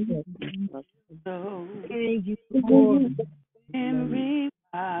 Lord. Thank you, Lord. and revive.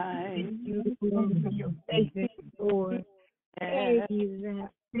 Thank you, Lord, for your faithfulness, Lord. Thank you, God.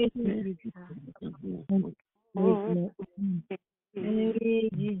 Thank you, God. Lord. Thank you.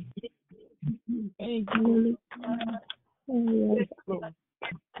 Thank you. Yes, Lord.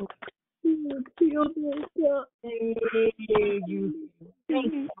 Thank you.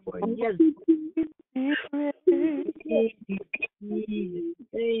 Thank you, Lord. Yes. Thank you, Jesus.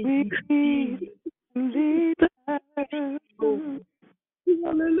 Thank you, Jesus.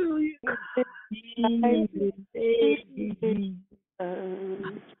 Hallelujah. Jesus. Thank you,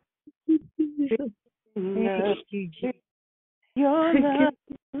 Jesus. Thank you, Jesus. Your love.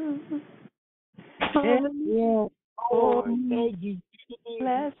 Yes, Lord. Thank you, Jesus.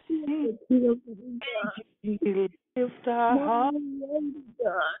 Blessing. Thank you, Lift our hearts.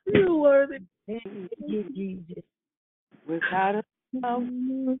 You're worthy. Thank you, Jesus. Without a love.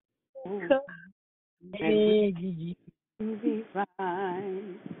 Thank you, Jesus. Be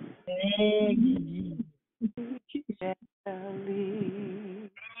fine. Thank you, Jesus. Thank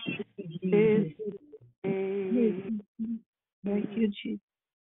you, Jesus. Thank you, Jesus.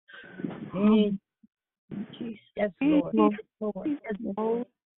 Yes, Lord. Yes, Lord. Yes, Lord.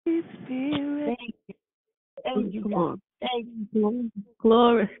 Spirit. Thank you. Thank you, God. Thank you.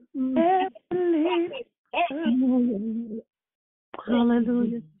 Glory.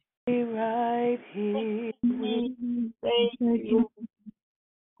 Hallelujah. Be right here. Thank you.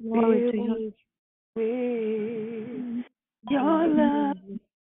 Glory to you. With your love.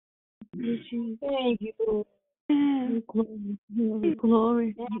 Thank you, Lord.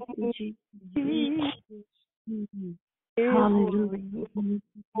 Glory. Thank you, Jesus. Hallelujah.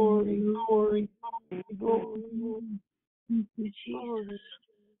 Glory, glory, glory. Thank you, Jesus.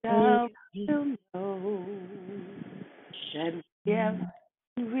 Thou will know that we have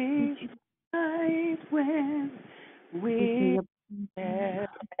revived when we have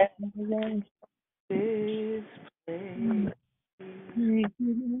this place. Thank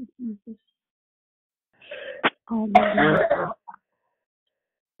you, Jesus. Hallelujah.